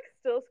 bitch, I'm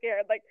still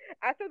scared.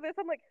 After this,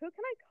 I'm like, who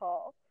can I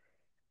call?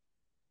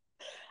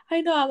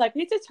 I know. I'm like,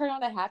 we need to turn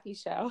on a happy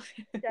show.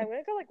 Yeah, I'm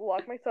gonna go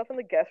lock myself in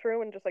the guest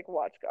room and just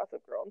watch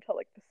Gossip Girl until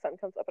the sun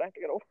comes up and I have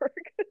to go to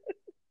work.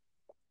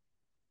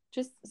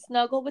 Just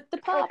snuggle with the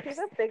pups. Oh, she's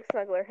a big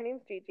snuggler. Her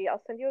name's Gigi.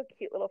 I'll send you a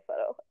cute little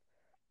photo.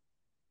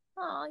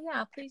 Oh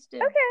yeah, please do.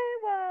 Okay,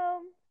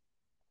 well.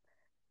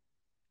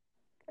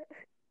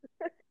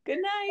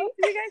 Good night. I'll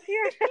see you guys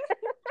here.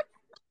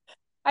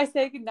 I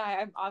say good night.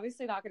 I'm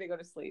obviously not going to go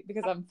to sleep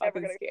because I'm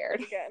fucking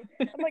scared. Again.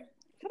 I'm like,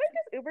 should I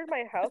just Uber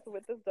my house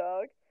with this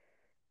dog?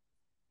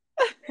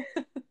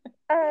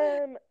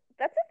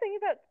 That's the thing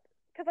about,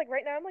 because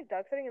right now I'm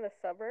dog sitting in the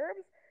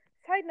suburbs.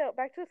 Side note,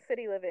 back to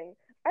city living.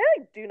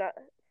 I do not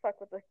fuck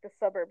with the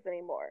suburbs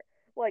anymore.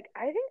 I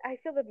think I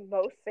feel the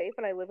most safe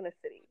when I live in a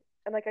city,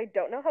 and I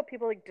don't know how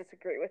people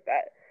disagree with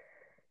that.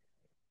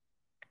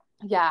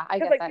 Yeah, I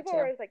get that people too.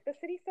 are always the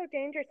city's so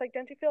dangerous.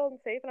 Don't you feel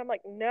unsafe? And I'm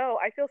like, no,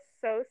 I feel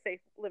so safe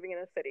living in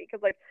a city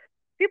because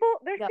people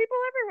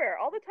everywhere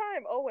all the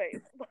time, always.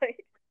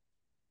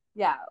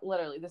 Yeah,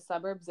 literally the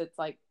suburbs. It's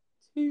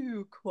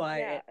too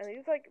quiet. Yeah, and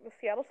these the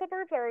Seattle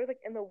suburbs are always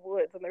in the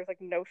woods and there's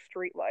no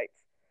street lights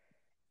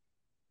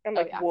and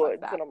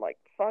woods, and I'm like,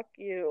 fuck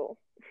you.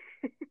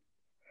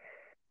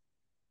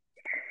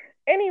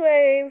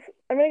 Anyways,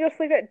 I'm gonna go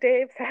sleep at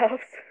Dave's house.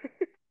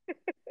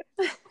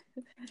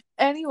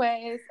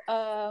 Anyways,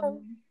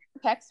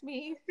 text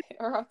me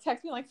or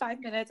text me 5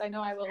 minutes. I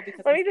know I will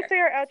because let me just say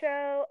our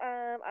outro.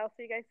 I'll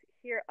see you guys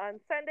here on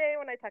Sunday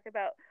when I talk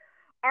about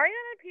Ariana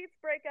and Pete's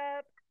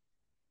breakup.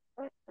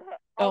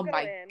 Oh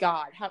my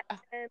God.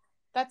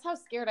 That's how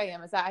scared I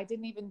am, is that I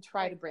didn't even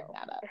try to bring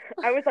that up.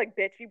 I was like,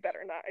 bitch, you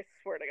better not. I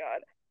swear to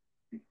God.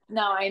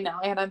 No, I know.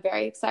 And I'm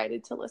very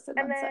excited to listen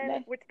on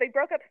Sunday. Which they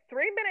broke up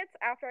 3 minutes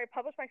after I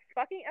published my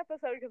fucking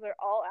episode because they're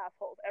all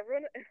assholes.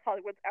 Everyone in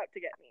Hollywood's out to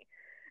get me.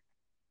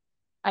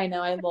 I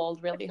know. I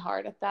lolled really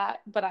hard at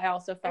that, but I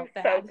also felt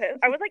bad. So pissed.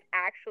 I was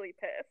actually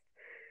pissed.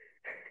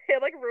 It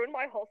ruined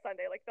my whole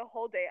Sunday. The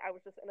whole day I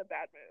was just in a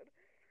bad mood,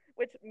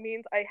 which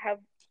means I have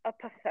a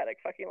pathetic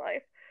fucking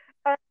life.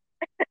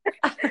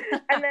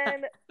 And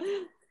then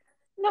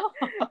no.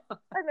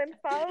 And then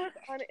follow us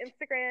on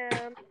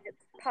Instagram.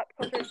 It's Pop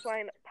Culture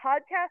Swine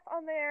Podcast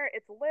on there.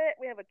 It's lit.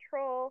 We have a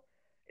troll.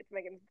 It's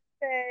Megan's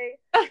birthday.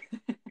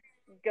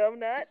 Go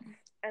nuts.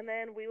 And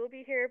then we will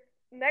be here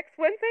next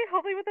Wednesday,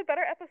 hopefully with a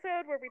better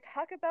episode where we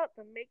talk about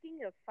the making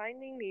of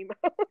Finding Nemo.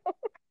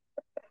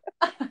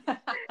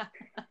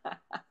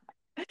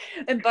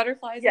 And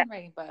butterflies Yeah. and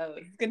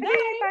rainbows. Good Okay,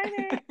 night. bye,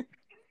 Nick.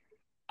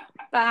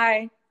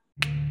 Bye.